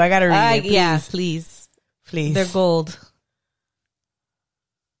half-star review? I gotta read it. Please. yeah, please. Please. They're gold.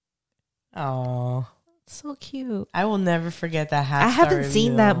 Oh, So cute. I will never forget that half-star I haven't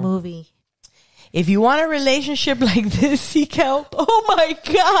seen review. that movie. If you want a relationship like this, seek help. Oh my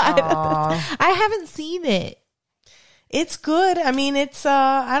God. Aw. I haven't seen it. It's good. I mean, it's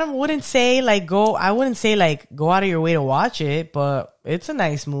I wouldn't say like go out of your way to watch it, but it's a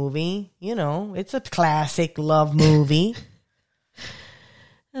nice movie. You know, it's a classic love movie.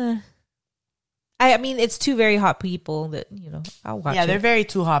 I I mean, it's two very hot people that, I'll watch Yeah, it. they're very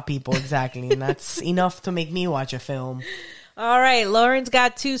two hot people, exactly. And that's enough to make me watch a film. All right, Lauren's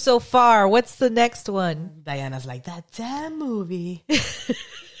got 2 so far. What's the next one? Diana's like, that damn movie.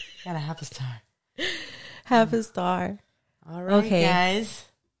 Got a half a star. Half a star. All right, Okay. guys.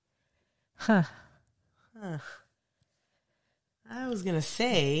 Huh. I was going to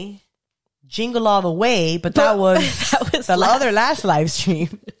say Jingle All the Way, but that was, the other last live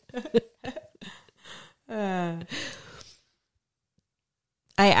stream.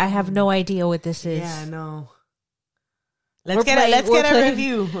 I have no idea what this is. Yeah, no. We're Let's get a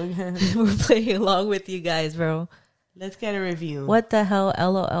review. We're playing along with you guys, bro. Let's get a review. What the hell?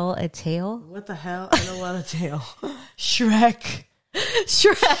 LOL, a tail? What the hell? I don't want a tail. Shrek.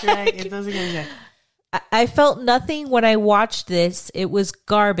 Shrek. It doesn't get Shrek. I felt nothing when I watched this. It was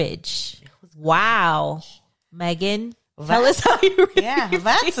garbage. Wow. Megan, tell us how you really Yeah,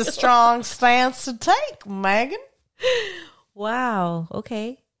 that's a strong stance to take, Megan. Wow.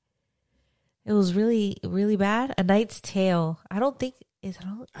 Okay. It was really, really bad. A Knight's Tale. I don't think it's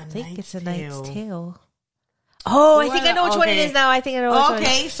a Knight's Tale. Oh, I think I know which one it is now. I think I know which one it is.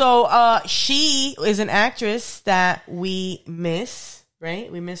 Okay, so she is an actress that we miss,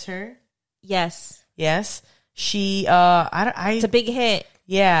 right? We miss her. Yes. Yes. She It's a big hit.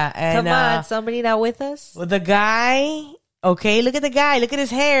 yeah, and Come on, somebody not with us? the guy, okay, look at the guy. Look at his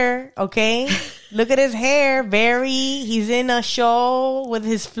hair, okay? Look at his hair. He's in a show with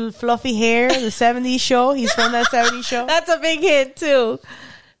his fluffy hair, the 70s show. He's from that 70s show. That's a big hit too.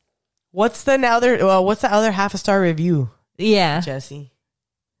 What's the other half a star review, Yeah. Jesse?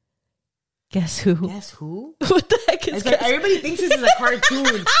 Guess who? Guess who? What the heck is It's like everybody thinks this is a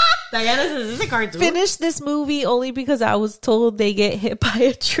cartoon. Diana says, is this a cartoon? Finish this movie only because I was told they get hit by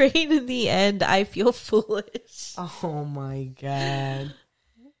a train in the end. I feel foolish. Oh my God.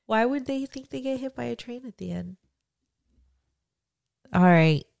 Why would they think they get hit by a train at the end? All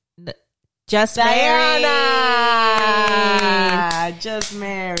right. Just Diana! married. Just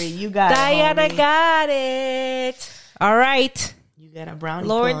married. You got Diana it, homie. got it. All right. You got a brownie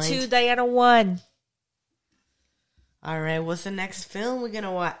Lauren point. 2, Diana 1. All right, what's the next film we're going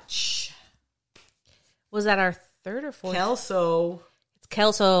to watch? Was that our third or fourth? Kelso. It's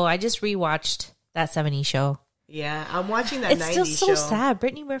Kelso. I just rewatched that 70s show. Yeah, I'm watching that 90s It's still so show. sad.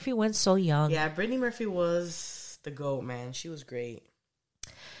 Brittany Murphy went so young. Yeah, Brittany Murphy was the GOAT, man. She was great.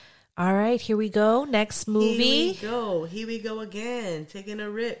 All right, here we go. Next movie. Here we go again. Taking a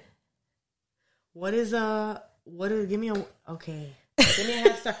rip. Give me a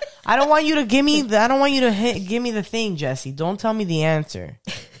half star. I don't want you to give me the thing, Jesse. Don't tell me the answer.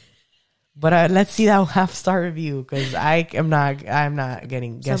 But let's see that half star review because I'm not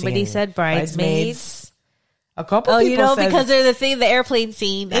guessing. Somebody said Bridesmaids. A couple Oh, people said because they're the airplane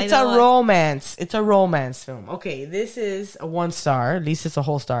scene. it's a romance. It's a romance film. Okay, this is a 1 star. At least it's a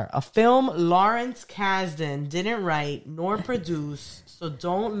whole star. A film Lawrence Kasdan didn't write nor produce, so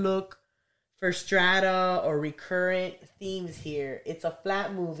don't look for strata or recurrent themes here. It's a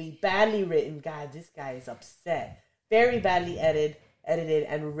flat movie, badly written. God, this guy is upset. Very badly edited,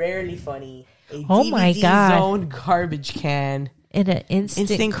 and rarely funny. A my DVD God. zone garbage can. In an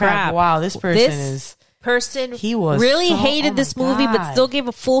instant crap. Wow, this person he was really so- hated oh this my movie, but God. still gave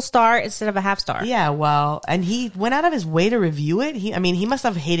a full star instead of a half star. Yeah, well, and he went out of his way to review it. He must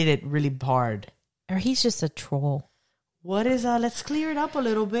have hated it really hard. Or he's just a troll. What is let's clear it up a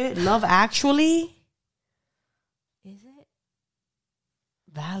little bit. Love Actually? Is it?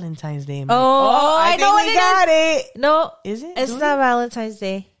 Valentine's Day. Oh, I think know what we it got it. No, Is it? it's Do not we? Valentine's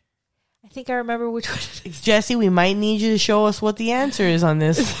Day. I think I remember which one it is. Jesse, we might need you to show us what the answer is on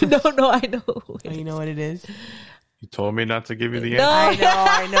this. No, I know. Oh, you know what it is? You told me not to give you the No. answer.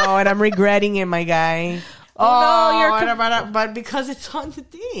 I know, and I'm regretting it, my guy. Oh, no, you're but because it's on the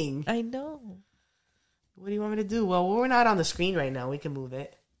thing. I know. What do you want me to do? Well, we're not on the screen right now. We can move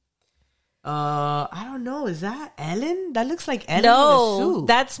it. I don't know. Is that Ellen? That looks like Ellen in a No, suit.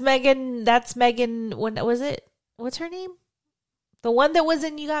 that's Megan. That's Megan. When was it? What's her name? The one that was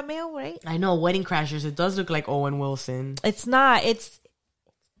in You Got Mail, right? I know, Wedding Crashers. It does look like Owen Wilson. It's not. It's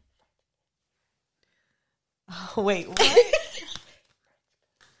Oh, wait, what?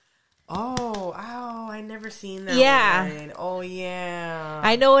 oh, I never seen that Yeah. one. Oh, yeah.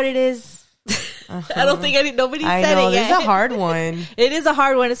 I know what it is. I don't think nobody I said know, it yet. this is a hard one. It is a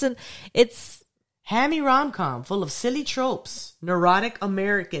hard one. It's Hammy rom-com full of silly tropes. Neurotic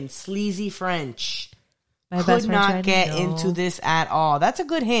American, sleazy French. my best Could friend not tried to get know. into this at all. That's a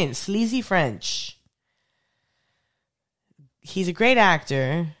good hint. Sleazy French. He's a great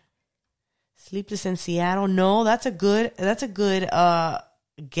actor. Sleepless in Seattle. No, that's a good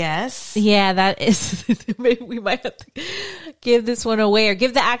guess. Yeah, that is. Maybe we might have to give this one away or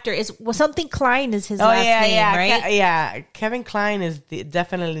give the actor. Something Klein is his last name, right? Kevin Kline is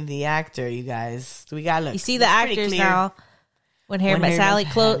definitely the actor. You guys, we got look. You see the actors now. When Harry Met Sally,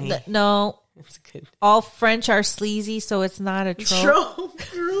 no, it's good. All French are sleazy, so it's not a trope.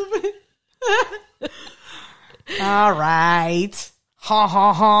 Ruben. All right, ha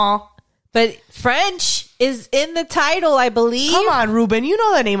ha ha. But French is in the title, I believe. Come on, Ruben. You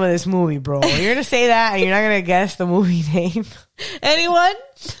know the name of this movie, bro. You're gonna say that, and you're not gonna guess the movie name. Anyone?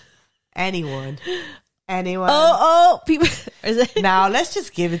 Oh, people. Now let's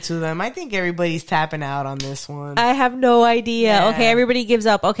just give it to them. I think everybody's tapping out on this one. I have no idea. Yeah. Okay, everybody gives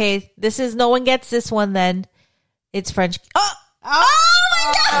up. Okay, no one gets this one. Then it's French. Oh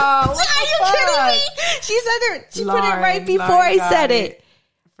my God! What Are you the kidding fuck? me? She said it. She put it right before I said it.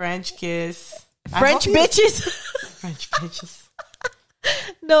 French kiss. French bitches. French bitches.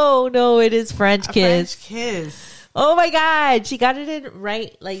 No, it is French kiss. French kiss. Oh my God, she got it in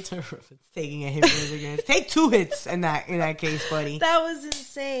right. Like It's taking a hit for the guys. Take 2 hits in that case, buddy. that was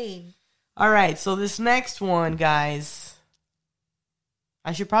insane. All right, so this next one, guys,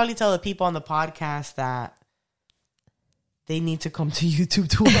 I should probably tell the people on the podcast that they need to come to YouTube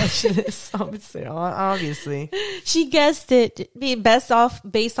to watch this. Obviously, She guessed it. Being based off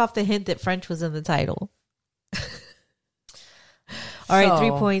the hint that French was in the title. All right,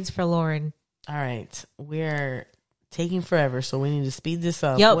 3 points for Lauren. All right, we're taking forever, so we need to speed this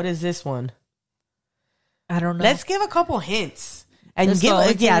up. Yep. What is this one? I don't know. Let's give a couple hints. And Let's go.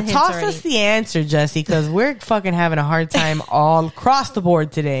 Let's give the hints toss already. us the answer, Jesse, because we're fucking having a hard time all across the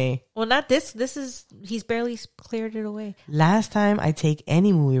board today. Well, not this. He's barely cleared it away. Last time I take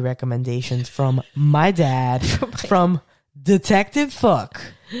any movie recommendations from my dad, from Detective Fuck.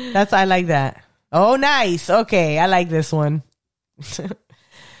 I like that. Oh, nice. Okay, I like this one.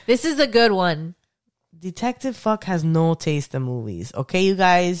 This is a good one. Detective Fuck has no taste in movies. Okay, you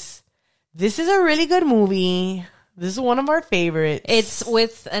guys? This is a really good movie. This is one of our favorites. It's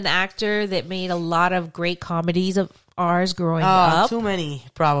with an actor that made a lot of great comedies of ours growing up. Too many,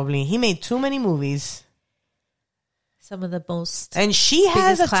 probably. He made too many movies. Some of the most. And she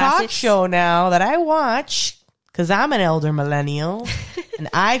has a biggest talk classics. show now that I watch because I'm an elder millennial. And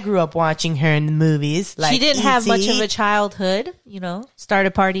I grew up watching her in the movies. Like She didn't have E.T. much of a childhood,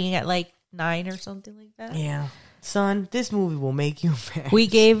 started partying at like 9 or something like that. Yeah. Son, this movie will make you mad. We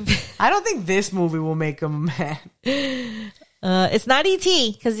gave. I don't think this movie will make him mad. It's not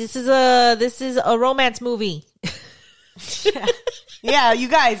E.T. because this is a romance movie. Yeah, you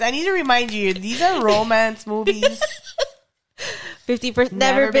guys, I need to remind you, these are romance movies. 51st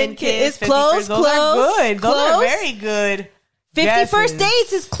Never Been Kissed. It's 51st close. Those are good. Those are close. very good. 51st guesses.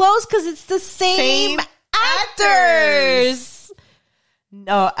 Dates is close because it's the same actors.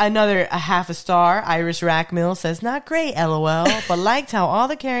 No, a half a star. Iris Rackmill says, not great, LOL, but liked how all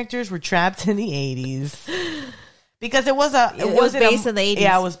the characters were trapped in the 80s. Because it was based in the 80s.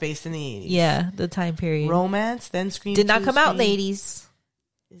 Yeah, it was based in the 80s. Yeah, the time period. Romance, then Scream Did not 2, come out in the Scream- 80s.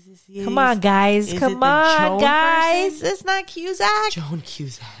 Is this the Come 80s? on, guys. Is it Come the on, Joan guys. person? It's not Cusack. Joan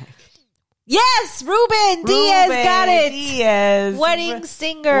Cusack. Yes, Ruben Diaz got it. Diaz. Wedding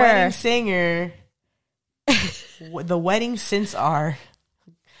singer. Wedding singer. The wedding since are.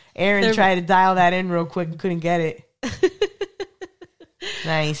 Aaron tried to dial that in real quick and couldn't get it.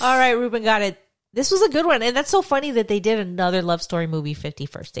 Nice. All right, Ruben got it. This was a good one. And that's so funny that they did another love story movie,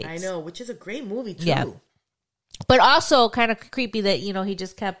 51st Dates. I know, which is a great movie, too. Yeah. But also kind of creepy that, he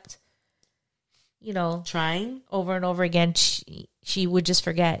just kept, Trying. over and over again. She would just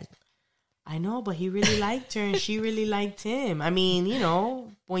forget. I know, but he really liked her and she really liked him. I mean,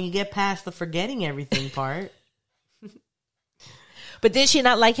 when you get past the forgetting everything part. But did she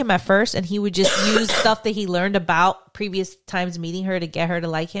not like him at first? And he would just use stuff that he learned about previous times meeting her to get her to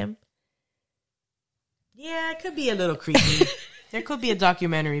like him? Yeah, it could be a little creepy. There could be a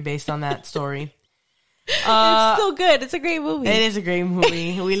documentary based on that story. It's still good. It's a great movie. It is a great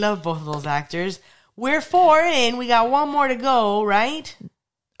movie. We love both of those actors. We're 4 in. We got one more to go, right?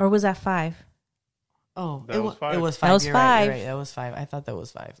 Or was that 5? Oh, That was 5. It was 5. That was You're right, 5. you're right. That was 5. I thought that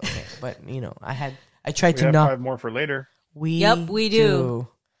was 5. Okay, but I tried We to have know. 5 more for later. Yep, we do.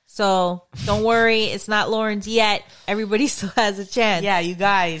 So don't worry. It's not Lauren's yet. Everybody still has a chance. Yeah, you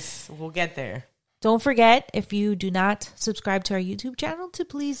guys, we'll get there. Don't forget, if you do not subscribe to our YouTube channel, to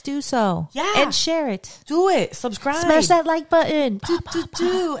please do so. Yeah. And share it. Do it. Subscribe. Smash that like button.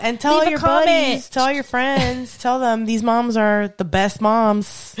 Do. And tell Leave a your comment. buddies, tell your friends, tell them these moms are the best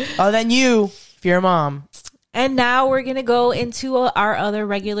moms other than you if you're a mom. And now we're going to go into our other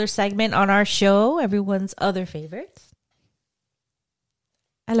regular segment on our show, everyone's other favorites.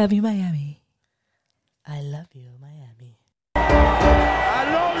 I love you, Miami. I love you, Miami.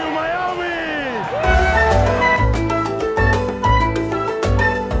 I love you, Miami.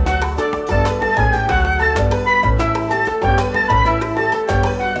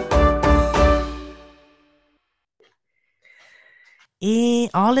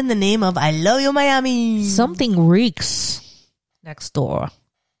 All in the name of I love you, Miami. Something reeks next door.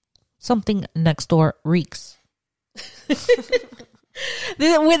 Something next door reeks.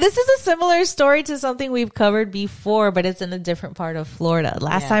 This is a similar story to something we've covered before, but it's in a different part of Florida.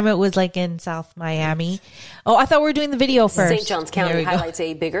 Last time it was like in South Miami. Oh, I thought we were doing the video first. St. Johns County highlights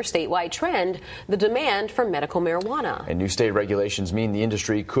a bigger statewide trend, the demand for medical marijuana. And new state regulations mean the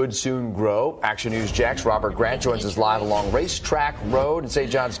industry could soon grow. Action News Jack's Robert Grant joins us live along Racetrack Road in St.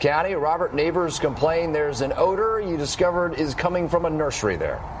 Johns County. Robert, neighbors complain there's an odor you discovered is coming from a nursery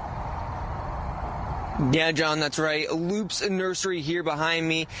there. Yeah, John, that's right. Loop's Nursery here behind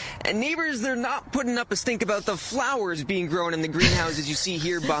me. And neighbors, they're not putting up a stink about the flowers being grown in the greenhouses you see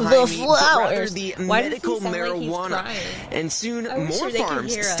here behind The me. But rather flowers. the Why does he medical sound like he's marijuana. crying? And soon, I wish more they could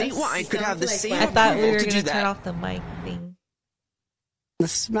farms hear us. statewide He could have the sounds same like I thought we approval were to going do to turn that. off the mic thing. The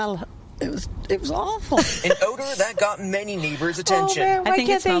smell, it was awful. An odor that got many neighbors' attention. Oh, man, why I think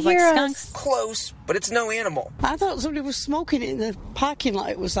can't it smells they like hear skunk. us? Close, but it's no animal. I thought somebody was smoking it in the parking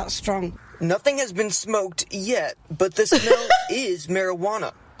lot. It was that strong. Nothing has been smoked yet, but the smell is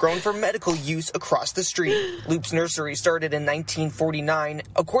marijuana, grown for medical use across the street. Loop's Nursery started in 1949.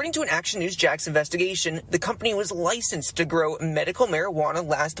 According to an Action News Jax investigation, the company was licensed to grow medical marijuana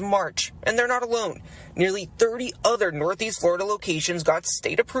last March, and they're not alone. Nearly 30 other Northeast Florida locations got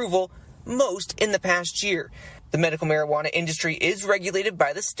state approval, most in the past year. The medical marijuana industry is regulated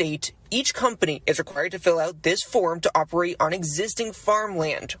by the state. Each company is required to fill out this form to operate on existing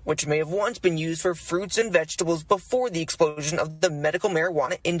farmland, which may have once been used for fruits and vegetables before the explosion of the medical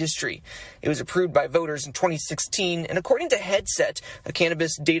marijuana industry. It was approved by voters in 2016, and according to Headset, a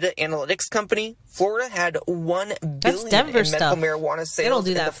cannabis data analytics company, Florida had $1 billion Denver in medical stuff. marijuana They don't sales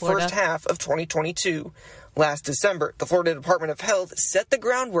do in that, the Florida. first half of 2022. Last December, the Florida Department of Health set the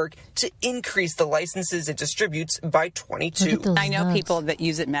groundwork to increase the licenses it distributes by 22. I know people that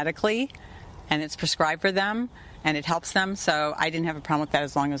use it medically, and it's prescribed for them, and it helps them, so I didn't have a problem with that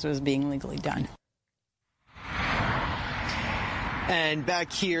as long as it was being legally done. And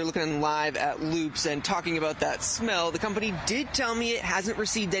back here, looking live at Loops and talking about that smell, the company did tell me it hasn't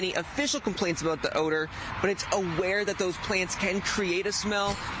received any official complaints about the odor, but it's aware that those plants can create a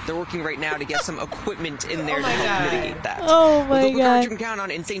smell. They're working right now to get some equipment in there to help mitigate that. Oh, my With local God. coverage you can count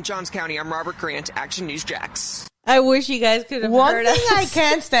on in St. Johns County, I'm Robert Grant, Action News Jax. I wish you guys could have One heard thing us. I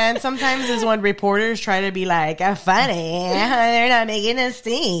can't stand sometimes is when reporters try to be like, funny, they're not making a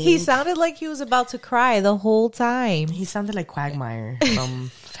scene. He sounded like he was about to cry the whole time. He sounded like Quagmire from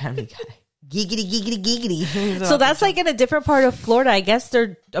Family Guy. Giggity, giggity, giggity. So that's like in a different part of Florida. I guess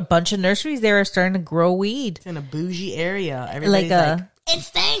there a bunch of nurseries there are starting to grow weed. in a bougie area. Everybody's Like like, it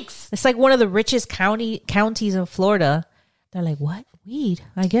stinks. It's like one of the richest counties in Florida. They're like, what? Weed?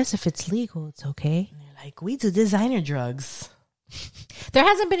 I guess if it's legal, it's okay. Like, we do designer drugs. There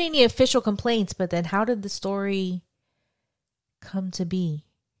hasn't been any official complaints, but then how did the story come to be?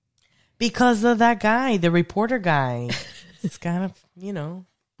 Because of that guy, the reporter guy. It's kind of,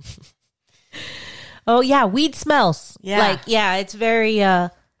 Oh, yeah, weed smells. Yeah. Like, yeah, it's very yeah,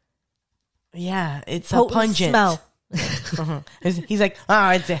 it's a potent pungent smell. He's like,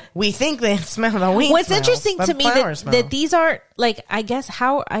 we think they smell the weed. What's smells, interesting but to me flower smell. that these aren't like, I guess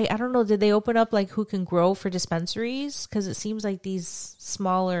I don't know, did they open up like who can grow for dispensaries? Because it seems like these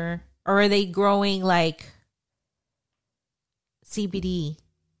smaller, or are they growing like CBD?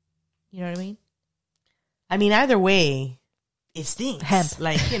 You know what I mean? I mean, either way, it stinks. Hemp.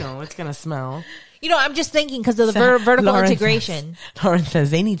 Like, it's going to smell. I'm just thinking because of the vertical Lauren integration. Lauren says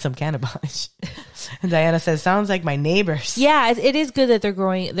they need some cannabis. And Diana says, sounds like my neighbors. Yeah, it is good that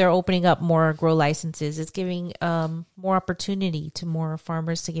they're opening up more grow licenses. It's giving more opportunity to more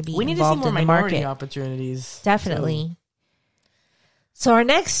farmers to be We need to see involved more in the minority market. opportunities. Definitely. So our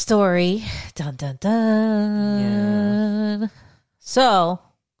next story, dun dun dun. So,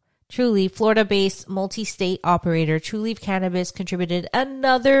 Trulieve, Florida-based multi-state operator, Trulieve Cannabis contributed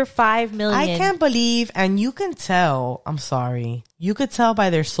another $5 million. I can't believe, and you can tell, I'm sorry, you could tell by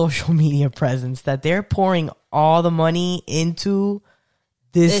their social media presence that they're pouring all the money into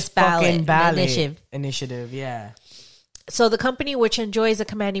this fucking ballot initiative. Yeah. So the company, which enjoys a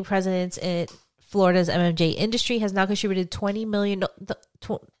commanding presence in Florida's MMJ industry, has now contributed $20 million.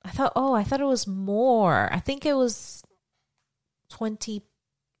 I thought it was more. I think it was $25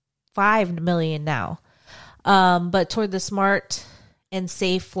 million now. But toward the smart and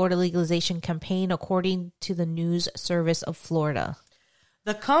Safe Florida legalization campaign, according to the News Service of Florida.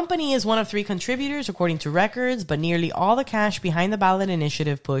 The company is one of 3 contributors, according to records, but nearly all the cash behind the ballot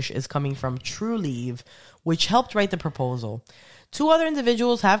initiative push is coming from TrueLeave, which helped write the proposal. 2 other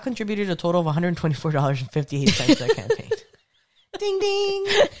individuals have contributed a total of $124.58 to the campaign. Ding, ding.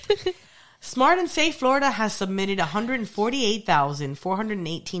 Smart and Safe Florida has submitted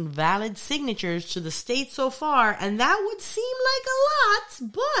 148,418 valid signatures to the state so far, and that would seem like a lot,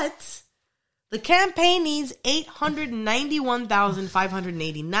 but the campaign needs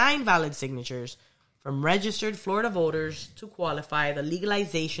 891,589 valid signatures from registered Florida voters to qualify the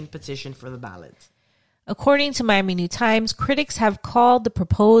legalization petition for the ballot. According to Miami New Times, critics have called the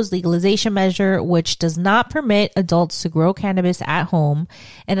proposed legalization measure, which does not permit adults to grow cannabis at home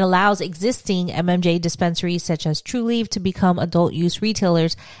and allows existing MMJ dispensaries such as TrueLeave to become adult use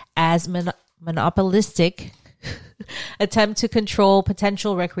retailers, as monopolistic attempt to control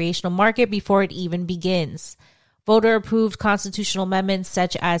potential recreational market before it even begins. Voter-approved constitutional amendments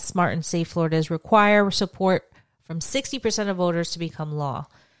such as Smart and Safe Florida's require support from 60% of voters to become law.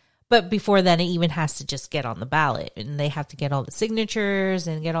 But before then, it even has to just get on the ballot, and they have to get all the signatures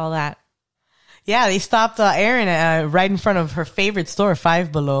and get all that. Yeah, they stopped Erin right in front of her favorite store,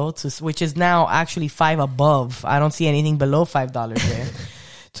 Five Below, which is now actually Five Above. I don't see anything below $5 there.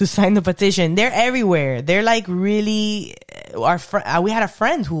 To sign the petition. They're everywhere. They're like really, we had a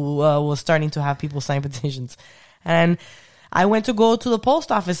friend who was starting to have people sign petitions. And I went to go to the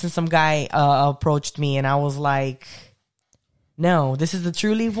post office and some guy approached me and I was like, no, this is the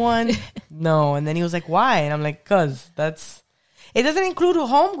TrueLeave one? No. And then he was like, why? And I'm like, it doesn't include a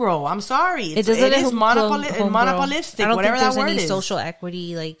home grow. I'm sorry. It is monopolistic, whatever that word is. I don't think there's any social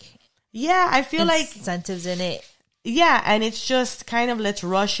equity, yeah, I feel like incentives in it. Yeah, and it's just kind of let's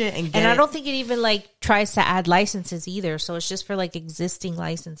rush it and get And I don't think it even tries to add licenses either. So it's just for existing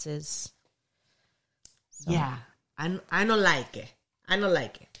licenses. So. Yeah, I don't like it. I don't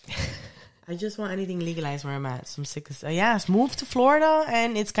like it. I just want anything legalized where I'm at. So I'm sick of let's move to Florida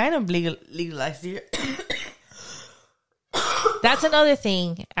and it's kind of legalized here. That's another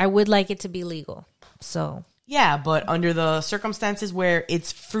thing. I would like it to be legal. So yeah, but under the circumstances where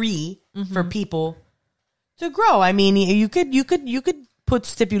it's free for people to grow. I mean, you could put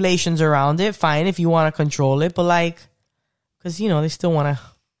stipulations around it, fine, if you want to control it, but because they still want to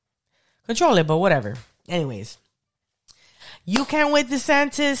control it, but whatever. Anyways, you can't wait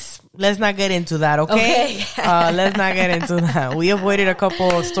DeSantis. Let's not get into that, okay? Let's not get into that. We avoided a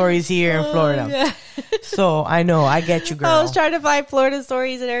couple of stories here in Florida. Yeah. So I know, I get you, girl. I was trying to find Florida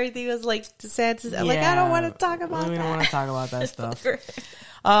stories and everything was DeSantis. I'm I don't want to talk about that. We don't want to talk about that stuff.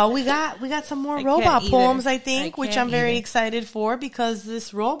 We got some more robot poems, I think, which I'm very excited for because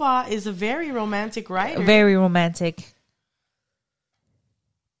this robot is a very romantic writer. Very romantic.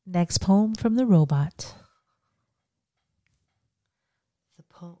 Next poem from the robot.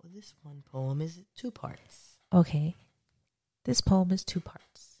 This one poem is 2 parts. Okay. This poem is 2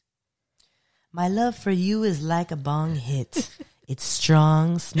 parts. My love for you is like a bong hit. It's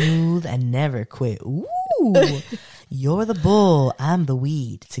strong, smooth, and never quit. Ooh. You're the bull, I'm the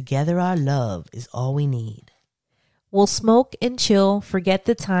weed. Together our love is all we need. We'll smoke and chill, forget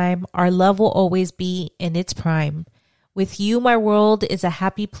the time. Our love will always be in its prime. With you, my world is a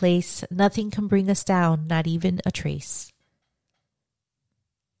happy place. Nothing can bring us down, not even a trace.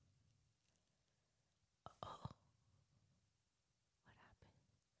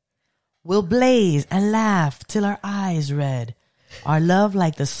 We'll blaze and laugh till our eyes red. Our love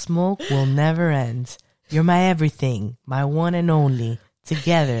like the smoke will never end. You're my everything, my one and only.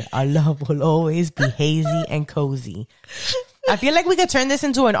 Together, our love will always be hazy and cozy. I feel like we could turn this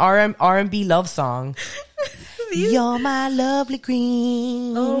into an R&B love song. You're my lovely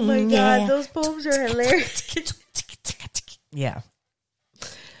queen. Oh my God, those poems are hilarious. Yeah.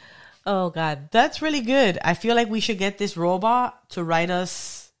 Oh God. That's really good. I feel like we should get this robot to write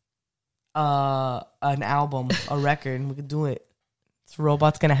us an album, a record, and we could do it. This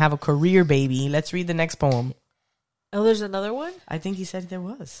robot's gonna have a career, baby. Let's read the next poem. Oh, there's another one? I think he said there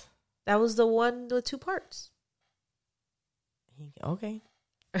was. That was the one with 2 parts. Okay.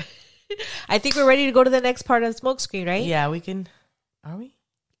 I think we're ready to go to the next part of the smoke screen, right? Yeah, we can. Are we?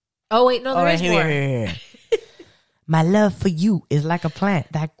 Oh, wait, no, there is more. Here. My love for you is like a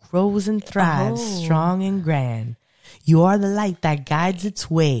plant that grows and thrives, strong and grand. You are the light that guides its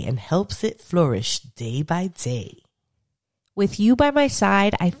way and helps it flourish day by day. With you by my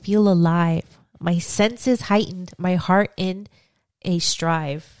side, I feel alive. My senses heightened, my heart in a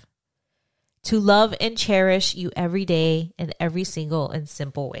strive to love and cherish you every day in every single and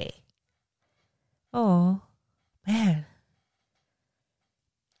simple way. Oh, man.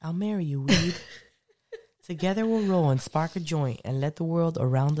 I'll marry you, weed. Together we'll roll and spark a joint and let the world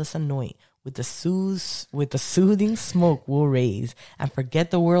around us anoint with the soothing smoke we'll raise and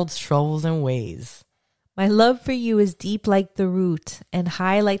forget the world's troubles and ways. My love for you is deep like the root and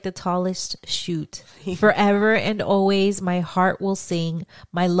high like the tallest shoot. Forever and always my heart will sing.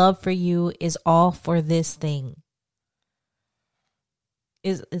 My love for you is all for this thing.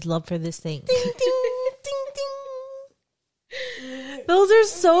 Is love for this thing. Ding, ding, ding, ding. Those are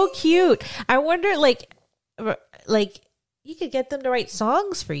so cute. I wonder, like you could get them to write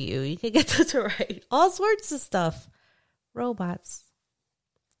songs for you. You could get them to write all sorts of stuff. Robots.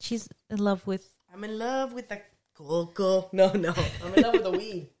 She's in love with. I'm in love with the cocoa. No. I'm in love with the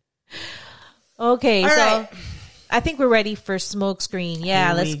weed. Okay, all so right. I think we're ready for smoke screen. Yeah,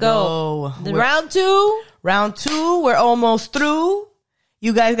 Here let's we go. go. Round two. Round 2. We're almost through.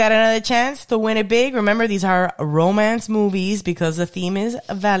 You guys got another chance to win it big. Remember, these are romance movies because the theme is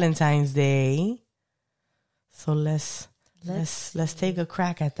Valentine's Day. So let's take a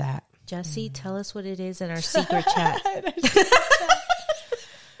crack at that. Jesse, tell us what it is in our secret chat.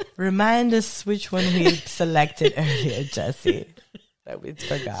 Remind us which one we selected earlier, Jesse. That we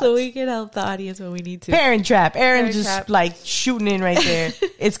forgot. So we can help the audience when we need to. Parent Trap. Aaron Parent just Trap. like shooting in right there.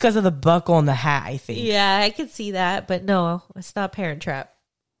 It's because of the buckle on the hat, I think. Yeah, I can see that, but no, it's not Parent Trap.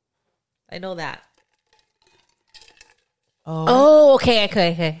 I know that. Oh,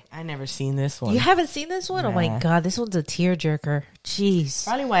 okay. I never seen this one. You haven't seen this one? Oh my Nah. God, this one's a tearjerker. Jeez.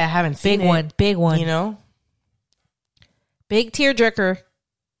 Probably why I haven't seen Big it. one, big one. You know? Big tearjerker.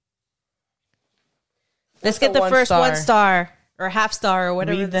 Let's get the one first star. 1 star or half star or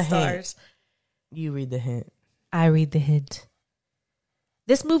whatever Read the the hint. stars. You read the hint. I read the hint.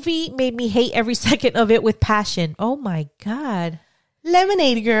 This movie made me hate every second of it with passion. Oh my God.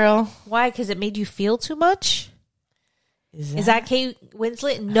 Lemonade Girl. Why? Because it made you feel too much? Is that Kate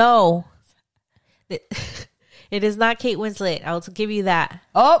Winslet? No. It is not Kate Winslet. I'll give you that.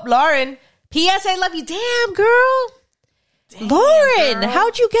 Oh, Lauren. P.S. I love you. Damn, girl. Lauren,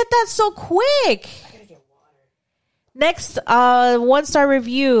 how'd you get that so quick? I gotta get water. Next, 1-star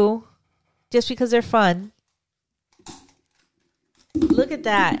review, just because they're fun. Look at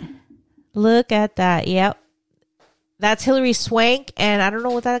that. Look at that. Yep. That's Hilary Swank, and I don't know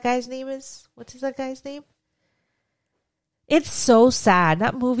what that guy's name is. What's that guy's name? It's so sad.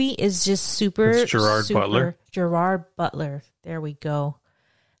 That movie is just super. It's Gerard Butler. Gerard Butler. There we go.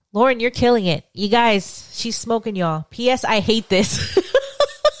 Lauren, you're killing it. You guys, she's smoking y'all. P.S. I hate this.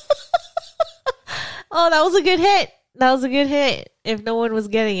 Oh, that was a good hit. That was a good hit. If no one was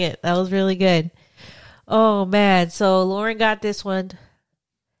getting it, that was really good. Oh, man. So Lauren got this one.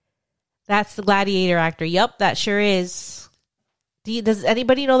 That's the Gladiator actor. Yep, that sure is. Does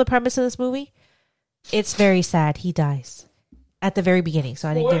anybody know the premise of this movie? It's very sad. He dies at the very beginning, so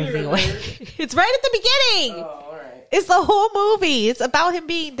I didn't give anything away. It's right at the beginning. Oh, all right. It's the whole movie. It's about him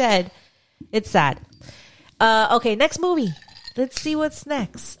being dead. It's sad. Okay, next movie. Let's see what's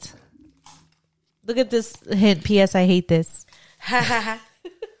next. Look at this hint. P.S. I hate this.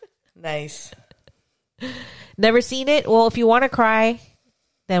 Nice. Never seen it? Well, if you want to cry,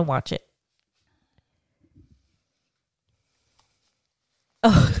 then watch it.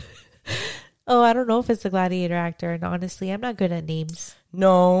 Oh, I don't know if it's the Gladiator actor. And honestly, I'm not good at names.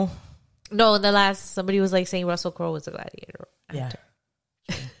 No. No, in the last, somebody was like saying Russell Crowe was the Gladiator actor.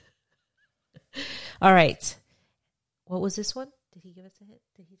 Yeah. All right. What was this one? Did he give us a hint?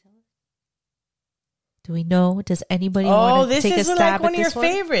 Did he tell us? Do we know? Does anybody want to this take a is stab like at one of your this one?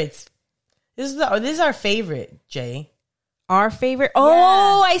 favorites. This is our favorite, Jay. Our favorite?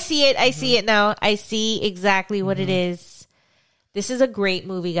 Oh, I see it. I see it now. I see exactly what it is. This is a great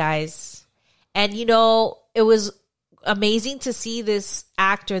movie, guys. And, you know, it was amazing to see this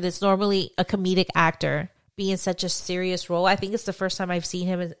actor that's normally a comedic actor be in such a serious role. I think it's the first time I've seen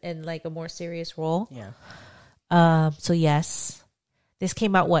him in like a more serious role. Yeah. So, yes. This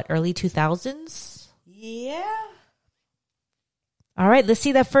came out, what, early 2000s? Yeah. All right, let's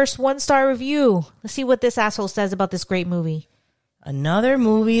see that first 1-star review. Let's see what this asshole says about this great movie. Another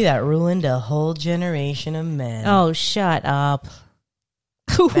movie that ruined a whole generation of men. Oh, shut up.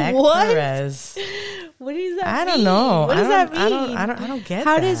 Beck What? Perez. What does that mean? I don't know. What does that mean? I don't get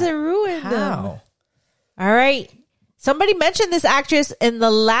How that. does it ruin them? How? All right. Somebody mentioned this actress in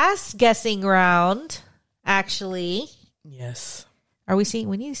the last guessing round, actually. Yes. Are we seeing?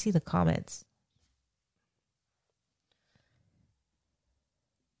 We need to see the comments.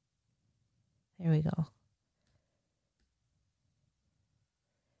 There we go.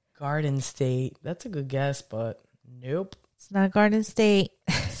 Garden State. That's a good guess, but nope. It's not Garden State.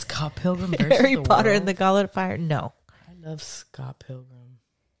 Scott Pilgrim versus Harry the Potter World. and the Goblet of Fire. No. I love Scott Pilgrim.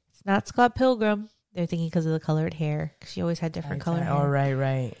 It's not Scott Pilgrim. They're thinking because of the colored hair. She always had different colored hair. Oh,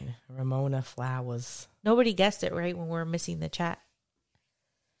 right. Ramona Flowers. Nobody guessed it right when we were missing the chat.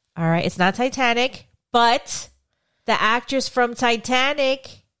 All right. It's not Titanic, but the actress from Titanic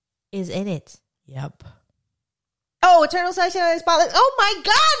is in it. Yep. Oh, Eternal Sunshine of the Spotless. Oh, my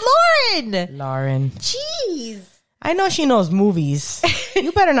God, Lauren. Jeez. I know she knows movies.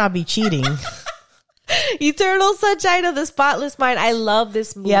 You better not be cheating. Eternal Sunshine of the Spotless Mind. I love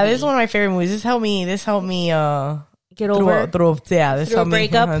this movie. Yeah, this is one of my favorite movies. This helped me get over this helped me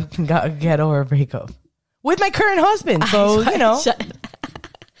get over a breakup with my current husband. So, you know,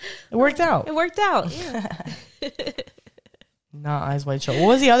 it worked out. It worked out. Yeah. Not Eyes Wide Shut. What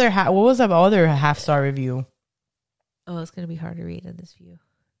was the other half-star review? Oh, it's going to be hard to read in this view.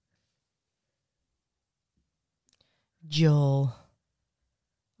 Joel.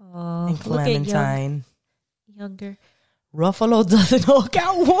 Oh, and Clementine. Younger. Ruffalo doesn't Hulk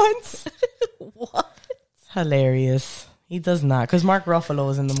out once. What? Hilarious. He does not, because Mark Ruffalo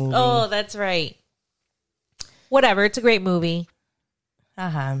is in the movie. Oh, that's right. Whatever. It's a great movie.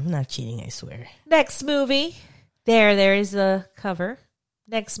 I'm not cheating, I swear. Next movie. There is the cover.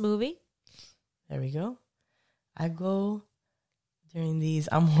 Next movie. There we go. I go during these.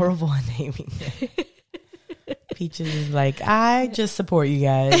 I'm horrible at naming it. Peaches is like, I just support you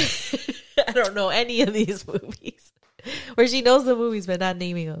guys. I don't know any of these movies. Where she knows the movies but not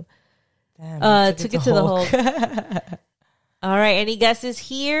naming them. Damn, took it to the Hulk. All right, any guesses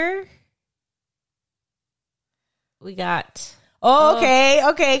here? We got... Oh,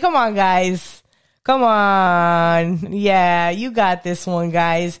 okay, come on, guys. Come on. Yeah, you got this one,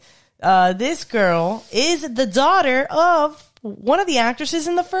 guys. This girl is the daughter of one of the actresses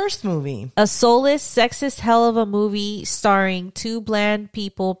in the first movie. A soulless, sexist hell of a movie starring two bland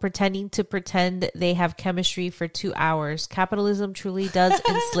people pretending to pretend they have chemistry for 2 hours. Capitalism truly does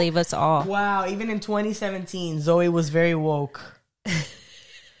enslave us all. Wow, even in 2017, Zoe was very woke.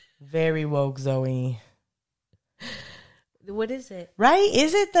 Very woke, Zoe. What is it? Right?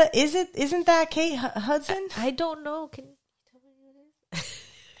 Isn't that Kate Hudson? I don't know. Can you tell me what it is?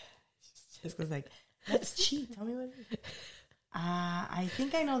 Just was like, let's cheat. Tell me what it is. I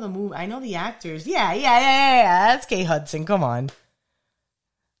think I know the movie. I know the actors. Yeah. That's Kate Hudson. Come on.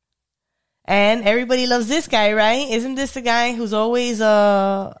 And everybody loves this guy, right? Isn't this the guy who's always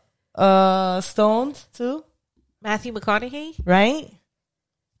stoned too? Matthew McConaughey, right?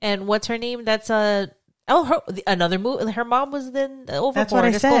 And what's her name? That's another movie. Her mom was then Overboard. That's what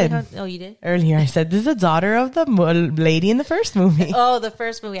I said. Oh, you did? Earlier I said this is the daughter of the lady in the first movie. Oh, the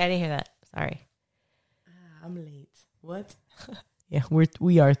first movie. I didn't hear that. Sorry. I'm late. What? Yeah,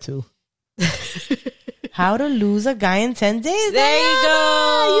 we are too. How to Lose a Guy in 10 Days. There you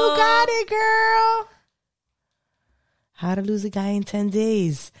go. You got it, girl. How to Lose a Guy in 10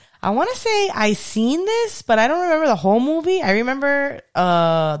 Days. I want to say I seen this, but I don't remember the whole movie. I remember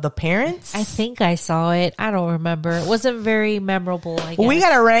the parents. I think I saw it. I don't remember. It wasn't very memorable, I guess. We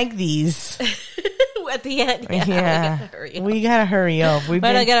got to rank these. At the end. Yeah. We got to hurry up.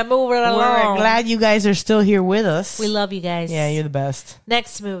 But I got to move it along. We're glad you guys are still here with us. We love you guys. Yeah, you're the best.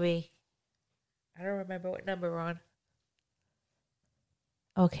 Next movie. I don't remember what number we're on.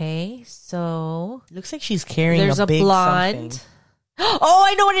 Okay, so looks like she's carrying there's a big blonde. Something. Oh,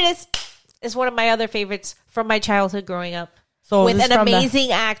 I know what it is. It's one of my other favorites from my childhood growing up. So with an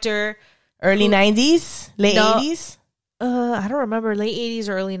amazing actor. Early 90s? Late 80s? I don't remember. Late 80s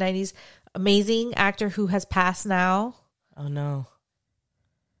or early 90s. Amazing actor who has passed now. Oh, no.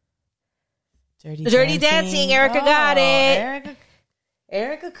 Dirty Dancing. Erica got it.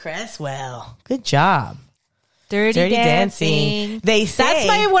 Erica Cresswell. Good job. Dirty Dancing. They say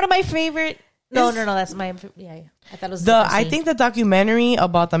that's one of my favorite. No, that's my. Yeah. I thought it was I think the documentary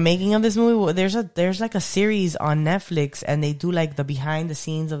about the making of this movie. There's like a series on Netflix, and they do like the behind the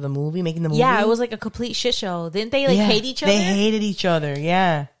scenes of the movie, making the movie. Yeah, it was like a complete shit show. Didn't they hate each other? They hated each other.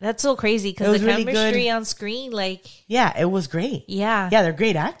 Yeah, that's so crazy because the really chemistry on screen, yeah, it was great. Yeah, they're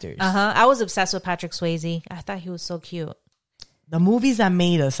great actors. I was obsessed with Patrick Swayze. I thought he was so cute. The movies that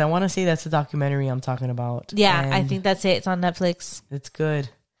made us. I want to say that's the documentary I'm talking about. Yeah, I think that's it. It's on Netflix. It's good.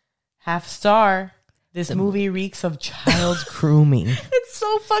 Half star. This movie reeks of child grooming. It's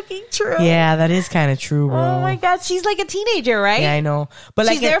so fucking true. Yeah, that is kind of true, bro. Oh my God, she's like a teenager, right? Yeah, I know. But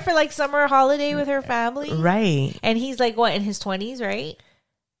she's there for like summer holiday with her family, right? And he's like what, in his 20s, right?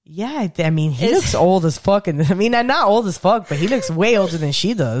 Yeah, I mean he looks old as fuck. I mean, not old as fuck, but he looks way older than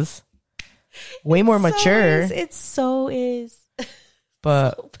she does. Way more mature. It so is.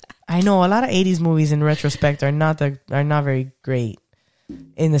 But so I know a lot of 80s movies in retrospect are not very great.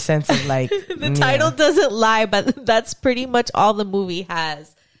 In the sense of like the title doesn't lie, but that's pretty much all the movie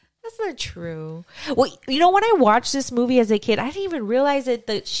has. That's not true. Well, you know, when I watched this movie as a kid, I didn't even realize that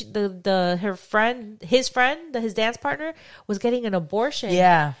his dance partner was getting an abortion.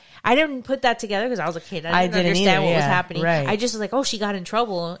 Yeah. I didn't put that together because I was a kid. I didn't understand either, what was happening. Right. I just was like, oh, she got in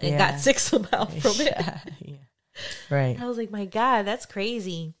trouble and got sick somehow from it. Yeah. Right. I was like, my God, that's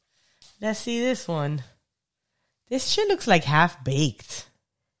crazy. Let's see this one. This shit looks like half baked.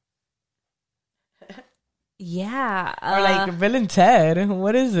 Yeah. Or like Bill and Ted.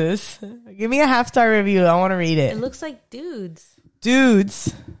 What is this? Give me a 5-star review. I want to read it. It looks like dudes.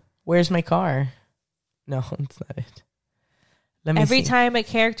 Dudes. Where's my car? No, it's not it. Let me Every see. time a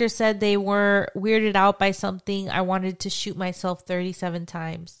character said they were weirded out by something, I wanted to shoot myself 37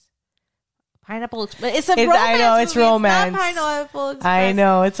 times. Pineapple Express. It's a romance. I know, it's movie. romance. It's not Pineapple Express. I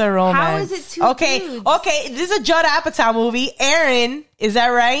know, it's a romance. How is it two dudes? Okay, this is a Judd Apatow movie. Aaron, is that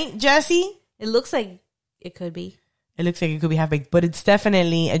right, Jesse? It looks like it could be. It looks like it could be half-baked, but it's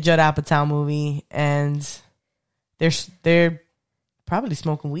definitely a Judd Apatow movie, and they're probably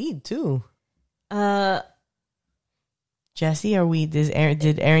smoking weed, too. Jesse,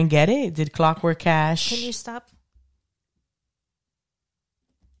 did Aaron get it? Did Clockwork Cash? Can you stop?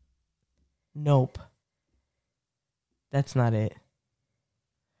 Nope. That's not it.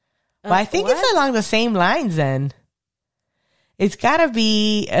 But I think it's along the same lines then. It's gotta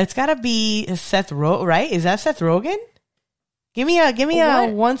be Seth Rogen, right? Is that Seth Rogen? Give me a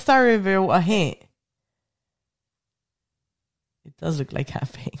 1-star review, a hint. It does look like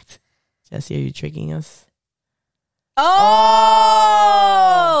half-baked. Jesse, are you tricking us? Oh!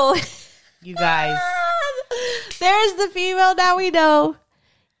 You guys. There's the female. Now we know.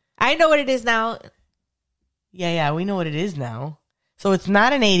 I know what it is now. Yeah, we know what it is now. So it's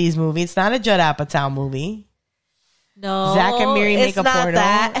not an 80s movie. It's not a Judd Apatow movie. No. Zack and Miri make a porno.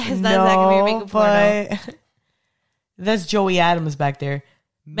 It's not Zack and Miri make a porno. But that's Joey Adams back there.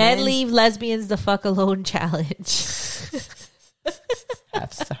 Men leave lesbians the fuck alone challenge.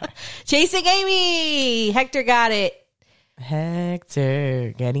 I'm sorry. Chasing Amy. Hector got it.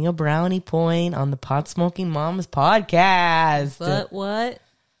 Hector getting a brownie point on the Pot Smoking Moms podcast. But what?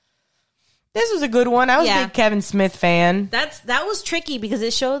 This was a good one. I was a big Kevin Smith fan. That was tricky because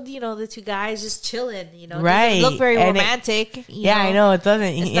it showed, the two guys just chilling, right. It doesn't look very romantic. I know it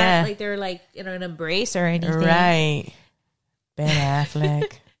doesn't. It's not like they're like in an embrace or anything. Right. Ben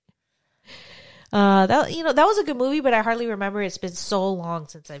Affleck. That was a good movie, but I hardly remember. It's been so long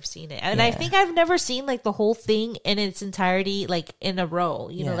since I've seen it, and I think I've never seen like the whole thing in its entirety, like in a row.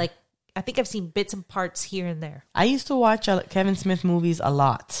 Like I think I've seen bits and parts here and there. I used to watch Kevin Smith movies a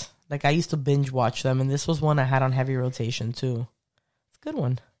lot. Like I used to binge watch them, and this was one I had on heavy rotation too. It's a good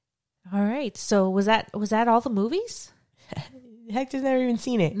one. All right, so was that all the movies? Hector's never even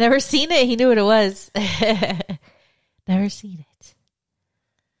seen it. Never seen it. He knew what it was. Never seen it.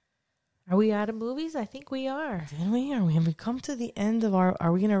 Are we out of movies? I think we are. Didn't we? Have we come to the end of our...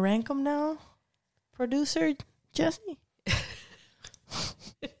 Are we going to rank them now? Producer Jesse?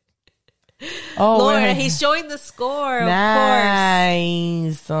 Oh, Lord, he's showing the score,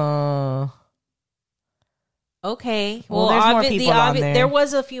 nice. Of course. Okay. Well, there's more people on there. There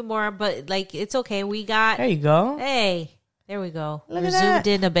was a few more, but like it's okay. We got... There you go. Hey, there we go. Look We're at that.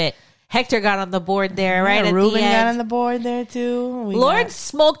 zoomed in a bit. Hector got on the board there, right at Ruben the end. got on the board there too. Lauren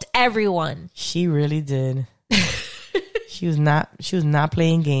smoked everyone. She really did. She was not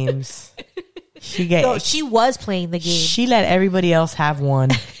playing games. She was playing the game. She let everybody else have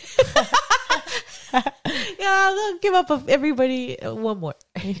one. I'll give up everybody one more.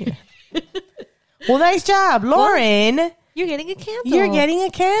 Well, nice job, Lauren. Well, you're getting a candle. You're getting a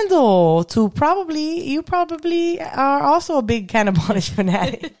candle to you probably are also a big Cannabolish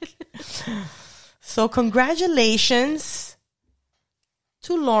fanatic. So congratulations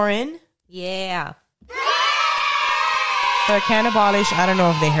to Lauren. Yeah. For Cannabolish, I don't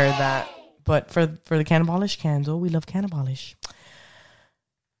know if they heard that, but for the Cannabolish candle, we love Cannabolish.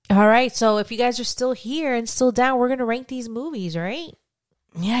 All right, so if you guys are still here and still down, we're going to rank these movies, right?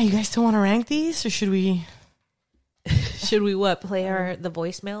 Yeah, you guys still want to rank these, or should we... Should we play the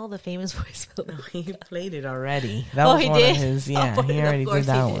voicemail, the famous voicemail? No, he played it already. That was one of his. Yeah, he already did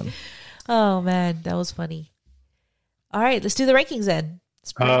that one. Oh man, that was funny. All right, let's do the rankings then.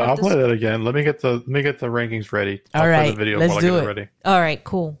 I'll play that again. Let me get the rankings ready. All right, play the video let's while do I it. get ready. All right,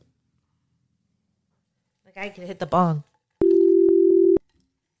 cool. Like I can hit the bong.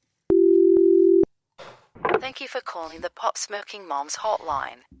 Thank you for calling the Pot Smoking Moms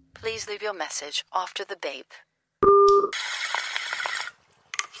hotline. Please leave your message after the beep.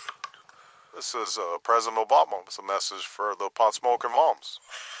 This is President Obama. It's a message for the pot smoking moms.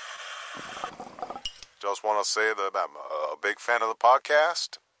 Just want to say that I'm a big fan of the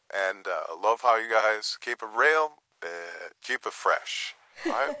podcast, and love how you guys keep it real, keep it fresh.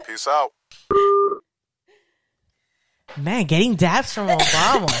 All right, peace out. Man, getting dabs from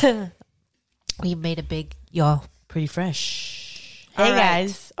Obama. We made a big y'all. Pretty fresh. All Hey, right.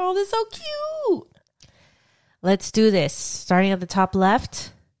 guys. Oh, this is so cute. Let's do this. Starting at the top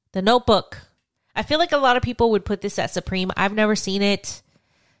left, The Notebook. I feel like a lot of people would put this at Supreme. I've never seen it.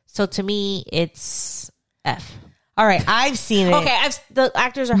 So to me, it's F. All right, I've seen it. Okay, the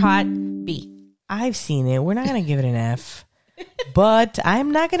actors are hot. B. I've seen it. We're not going to give it an F. But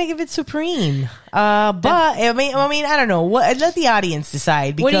I'm not going to give it Supreme. But, I mean, I don't know. Let the audience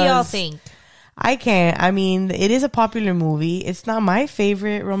decide. What do y'all because think? I can't. I mean, it is a popular movie. It's not my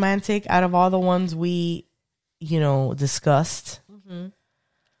favorite romantic out of all the ones we, discussed. Mm-hmm.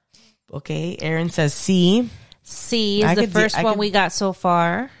 Okay, Aaron says C. C is the first one we got so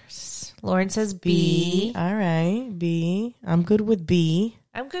far. Lauren says B. All right, B. I'm good with B.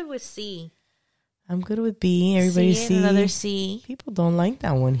 I'm good with C. I'm good with B. Everybody C. C. And another C. People don't like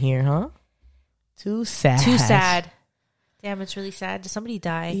that one here, huh? Too sad. Too sad. Damn, it's really sad. Did somebody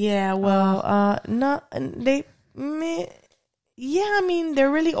die? Yeah, well, not they. Yeah, I mean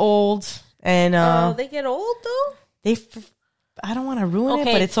they're really old, and they get old though. I don't want to ruin it,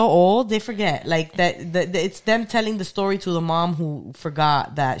 but it's so old they forget. Like that, it's them telling the story to the mom who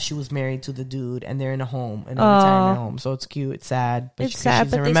forgot that she was married to the dude, and they're in a home, in a retirement home. So it's cute, it's sad, but It's sad,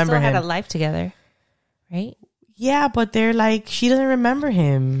 but they still had a life together, right? Yeah, but they're like she doesn't remember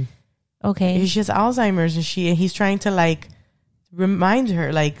him. Okay, it's just Alzheimer's, and he's trying to like remind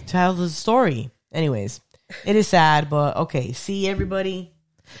her, like tell the story. Anyways, it is sad, but okay. See everybody.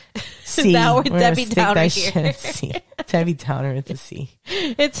 C. Now we're Debbie Downer here. C. Debbie Downer, it's a C.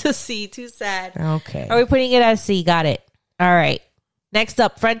 It's a C. Too sad. Okay. Are we putting it as C? Got it. All right. Next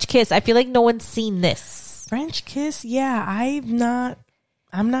up, French Kiss. I feel like no one's seen this. French Kiss? Yeah, I'm not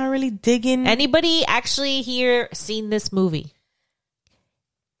really digging. Anybody actually here seen this movie?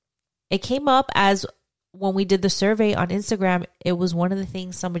 It came up as when we did the survey on Instagram. It was one of the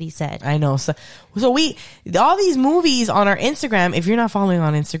things somebody said. I know. So we, all these movies on our Instagram, if you're not following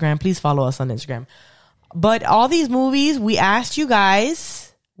on Instagram, please follow us on Instagram. But all these movies, we asked you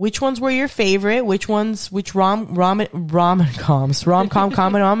guys which ones were your favorite, which rom-com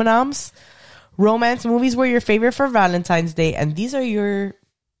romance movies were your favorite for Valentine's Day, and these are your,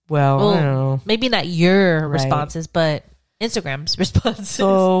 I don't know. Maybe not your responses, but Instagram's responses.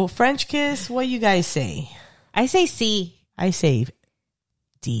 So French Kiss, what you guys say? I say C. I say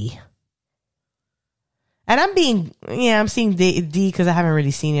D. And I'm seeing D because I haven't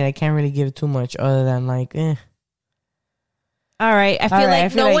really seen it. I can't really give it too much other than like, eh. All right. I feel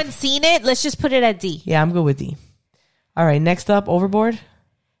like no one's seen it. Let's just put it at D. Yeah, I'm good with D. All right. Next up, Overboard.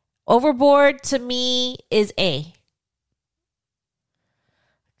 Overboard to me is A.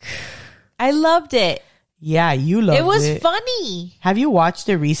 I loved it. Yeah, you loved it. It was funny. Have you watched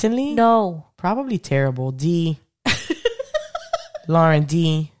it recently? No. Probably terrible. D. Lauren,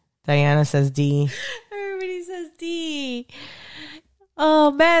 D. Diana says D. Everybody says D.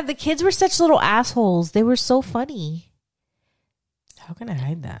 Oh, man. The kids were such little assholes. They were so funny. How can I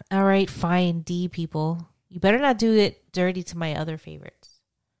hide that? All right, fine. D, people. You better not do it dirty to my other favorites.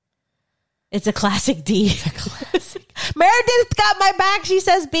 It's a classic D. It's a classic. Meredith got my back. She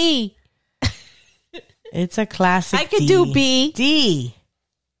says B. It's a classic I could D. do B. D.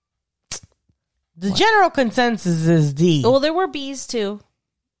 The general consensus is D. Well, there were B's too.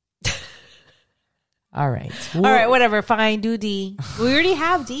 All right. All right, whatever. Fine, do D. We already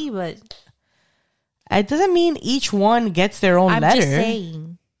have D, but it doesn't mean each one gets their own letter. I'm just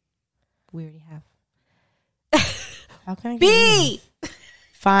saying. We already have. How can I B?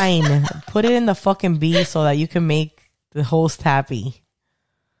 Fine. Put it in the fucking B so that you can make the host happy.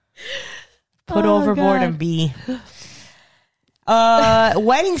 Put Overboard God. and B.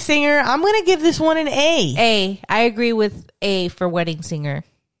 Wedding Singer. I'm going to give this one an A. A. I agree with A for Wedding Singer.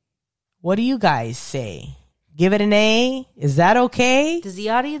 What do you guys say? Give it an A? Is that okay? Does the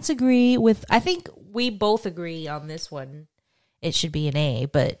audience agree with... I think we both agree on this one. It should be an A,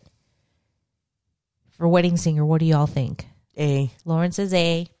 but for Wedding Singer, what do y'all think? A. Lauren says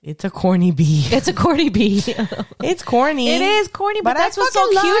A. It's a corny B. It's a corny B. It's corny. It is corny, but that's what's so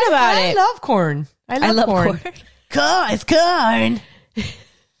fucking cute about it. I love corn. I love corn. It's corn.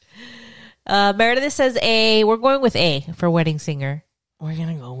 Meredith says A. We're going with A for Wedding Singer. We're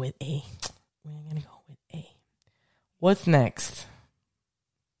going to go with A. What's next?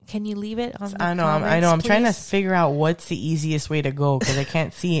 Can you leave it on the I know. comments, I'm trying to please? figure out what's the easiest way to go because I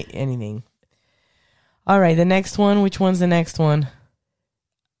can't see anything. All right, the next one. Which one's the next one?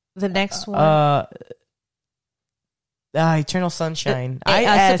 The next one. Eternal Sunshine.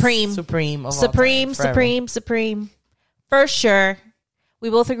 I Supreme. Supreme. Of Supreme, all time, forever. Supreme, Supreme. For sure. We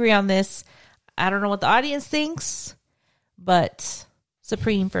both agree on this. I don't know what the audience thinks, but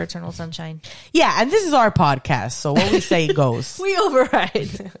Supreme for Eternal Sunshine. Yeah, and this is our podcast, so what we say goes. We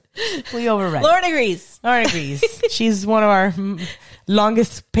override. We override. Lauren agrees. Lauren agrees. She's one of our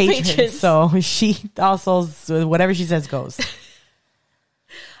longest patrons, so she also, whatever she says goes.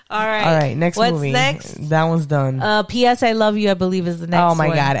 All right. All right, next What's movie. next? That one's done. P.S. I Love You, I believe, is the next one. Oh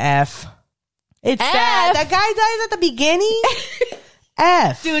my God, F. It's F. sad. That guy dies at the beginning.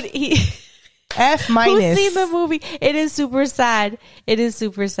 F. Dude, F minus. Who's seen the movie? It is super sad. It is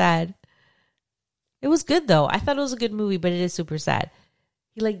super sad. It was good though. I thought it was a good movie, but it is super sad.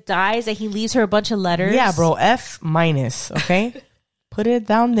 He like dies and he leaves her a bunch of letters. Yeah, bro. F minus. Okay, put it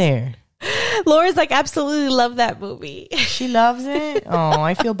down there. Laura's like, absolutely love that movie. She loves it. Oh,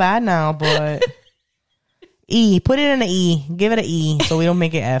 I feel bad now, but E. Put it in an E. Give it an E so we don't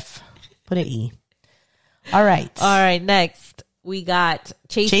make it F. Put it E. All right. All right. Next, we got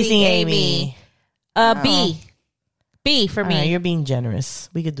Chasing Amy. B. B for me. Right, you're being generous.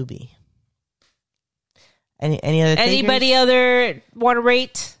 We could do B. Any other? Anybody takers? other want to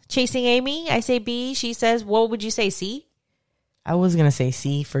rate Chasing Amy? I say B. She says, what would you say? C? I was gonna say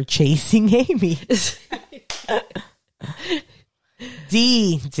C for Chasing Amy.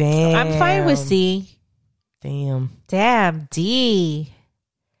 D. Damn. I'm fine with C. Damn. D.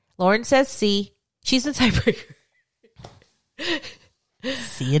 Lauren says C. She's the tiebreaker.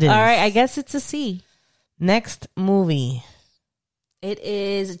 C it is. All right, I guess it's a C. Next movie. It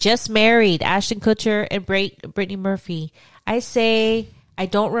is Just Married, Ashton Kutcher and Brittany Murphy. I say I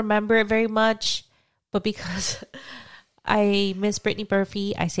don't remember it very much, but because I miss Brittany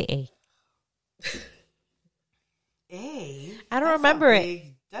Murphy, I say A. A? I don't remember it.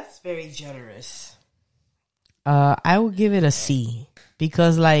 That's very generous. I would give it a C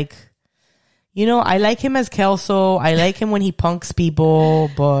because, like, you know, I like him as Kelso. I like him when he punks people,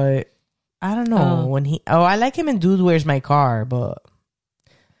 but I don't know when he. Oh, I like him in Dude, Where's My Car? But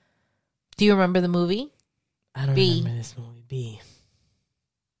do you remember the movie? I don't remember this movie.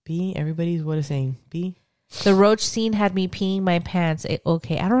 B. Everybody's what is saying. B. The roach scene had me peeing my pants.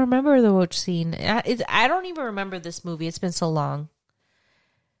 Okay, I don't remember the roach scene. I don't even remember this movie. It's been so long.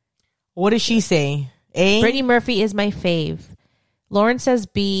 What does she say? A. Brittany Murphy is my fave. Lauren says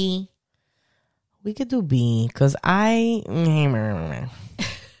B. We could do B because I.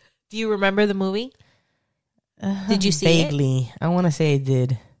 Do you remember the movie? Did you see it? Vaguely. I want to say it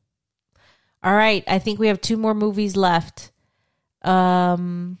did. All right. I think we have 2 more movies left.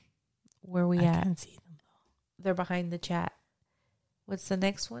 Where we at? I can't see them. They're behind the chat. What's the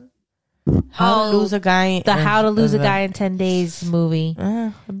next one? How to Lose a Guy. The How to Lose a Guy in 10 Days movie.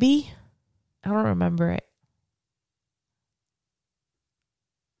 B. I don't remember it.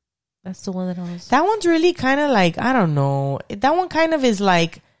 That's the one that I was. That one's really kind of like, I don't know. That one kind of is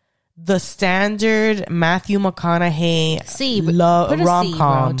like the standard Matthew McConaughey C,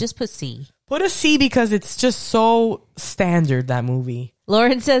 rom-com. Just put C. Put a C because it's just so standard, that movie.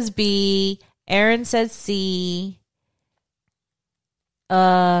 Lauren says B. Aaron says C.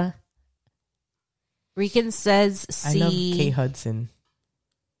 Rican says C. I love Kate Hudson.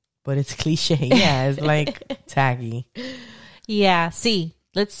 But it's cliche. Yeah, it's like tacky. Yeah, C.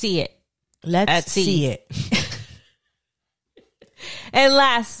 Let's see it. Let's see it. And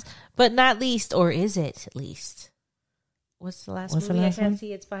last but not least, or is it at least? What's the last movie? I can't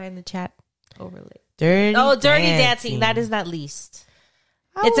see. It's behind the chat overlay. Dirty Dancing. That is not least.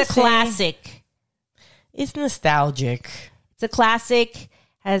 It's a classic. It's nostalgic. It's a classic.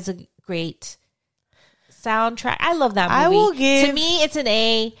 Has a great soundtrack. I love that movie. I will give. To me, it's an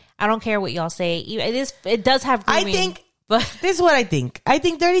A. I don't care what y'all say. It does have grooming. I think. But this is what I think. I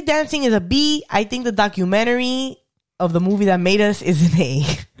think Dirty Dancing is a B. I think the documentary of the movie that made us is an A.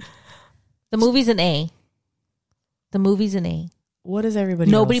 The movie's an A. The movie's an A. What is everybody?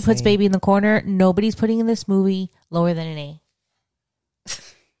 Nobody else puts saying? Baby in the corner. Nobody's putting in this movie lower than an A.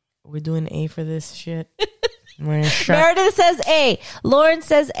 We're doing A for this shit. Meredith says A. Lauren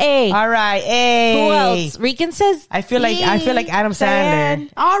says A. All right, A. Who else? Rican says I feel like Adam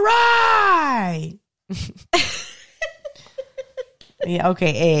Sandler. All right. Yeah,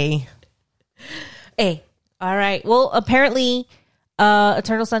 okay, A. All right. Well, apparently,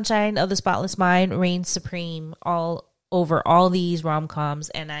 Eternal Sunshine of the Spotless Mind reigns supreme all over all these rom-coms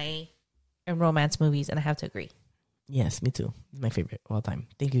and romance movies, and I have to agree. Yes, me too. My favorite of all time.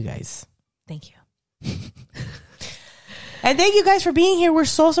 Thank you, guys. Thank you. And thank you guys for being here. We're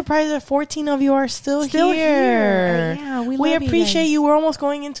so surprised that 14 of you are still here. Yeah, we We love you appreciate guys. you. We're almost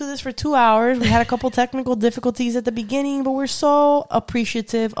going into this for 2 hours. We had a couple technical difficulties at the beginning, but we're so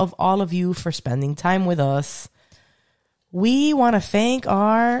appreciative of all of you for spending time with us. We want to thank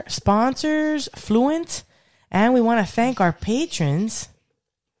our sponsors, Fluent, and we want to thank our patrons.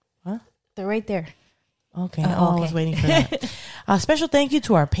 They're right there. Okay. Oh, I okay. was waiting for that. A special thank you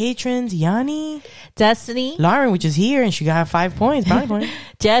to our patrons, Yanni, Destiny, Lauren, which is here, and she got 5 points, brownie point.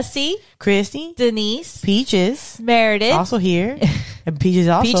 Jesse, Christy, Denise, Peaches, Meredith, also here. And Peaches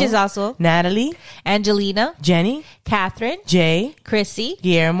also. Natalie, Angelina, Jenny, Catherine, Jay, Chrissy,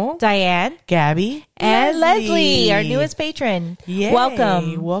 Guillermo, Diane, Gabby, and Leslie, our newest patron. Yay.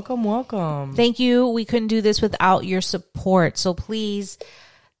 Welcome. Welcome. Thank you. We couldn't do this without your support. So please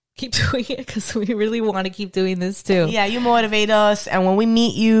keep doing it because we really want to keep doing this too. Yeah, you motivate us, and when we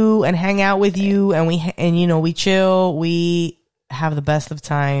meet you and hang out with you, and we chill, we have the best of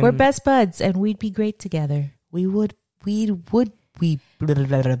time. We're best buds, and we'd be great together. We would. This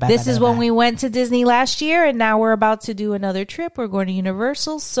is when we went to Disney last year, and now we're about to do another trip. We're going to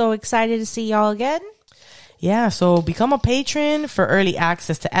Universal. So excited to see y'all again. Yeah, so become a patron for early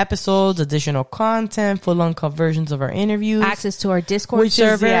access to episodes, additional content, full uncut versions of our interviews, access to our Discord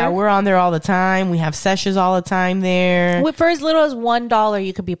server. We're on there all the time. We have sessions all the time there. For as little as $1,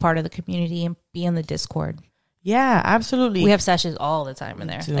 you could be part of the community and be in the Discord. Yeah, absolutely. We have sessions all the time in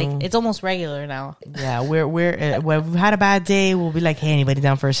there. Like it's almost regular now. Yeah, we're when we've had a bad day, we'll be like, hey, anybody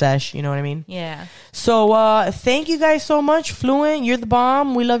down for a sesh? You know what I mean? Yeah. So thank you guys so much. Fluent, you're the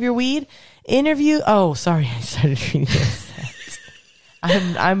bomb. We love your weed. Interview. Oh, sorry, I started reading this.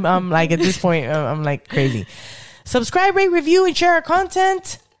 I'm like at this point, I'm like crazy. Subscribe, rate, review, and share our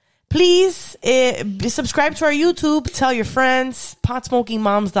content. Please subscribe to our YouTube. Tell your friends.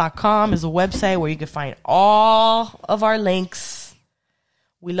 PotSmokingMoms.com is a website where you can find all of our links.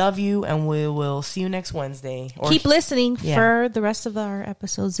 We love you, and we will see you next Wednesday. Keep listening for the rest of our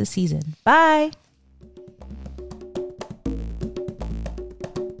episodes this season. Bye.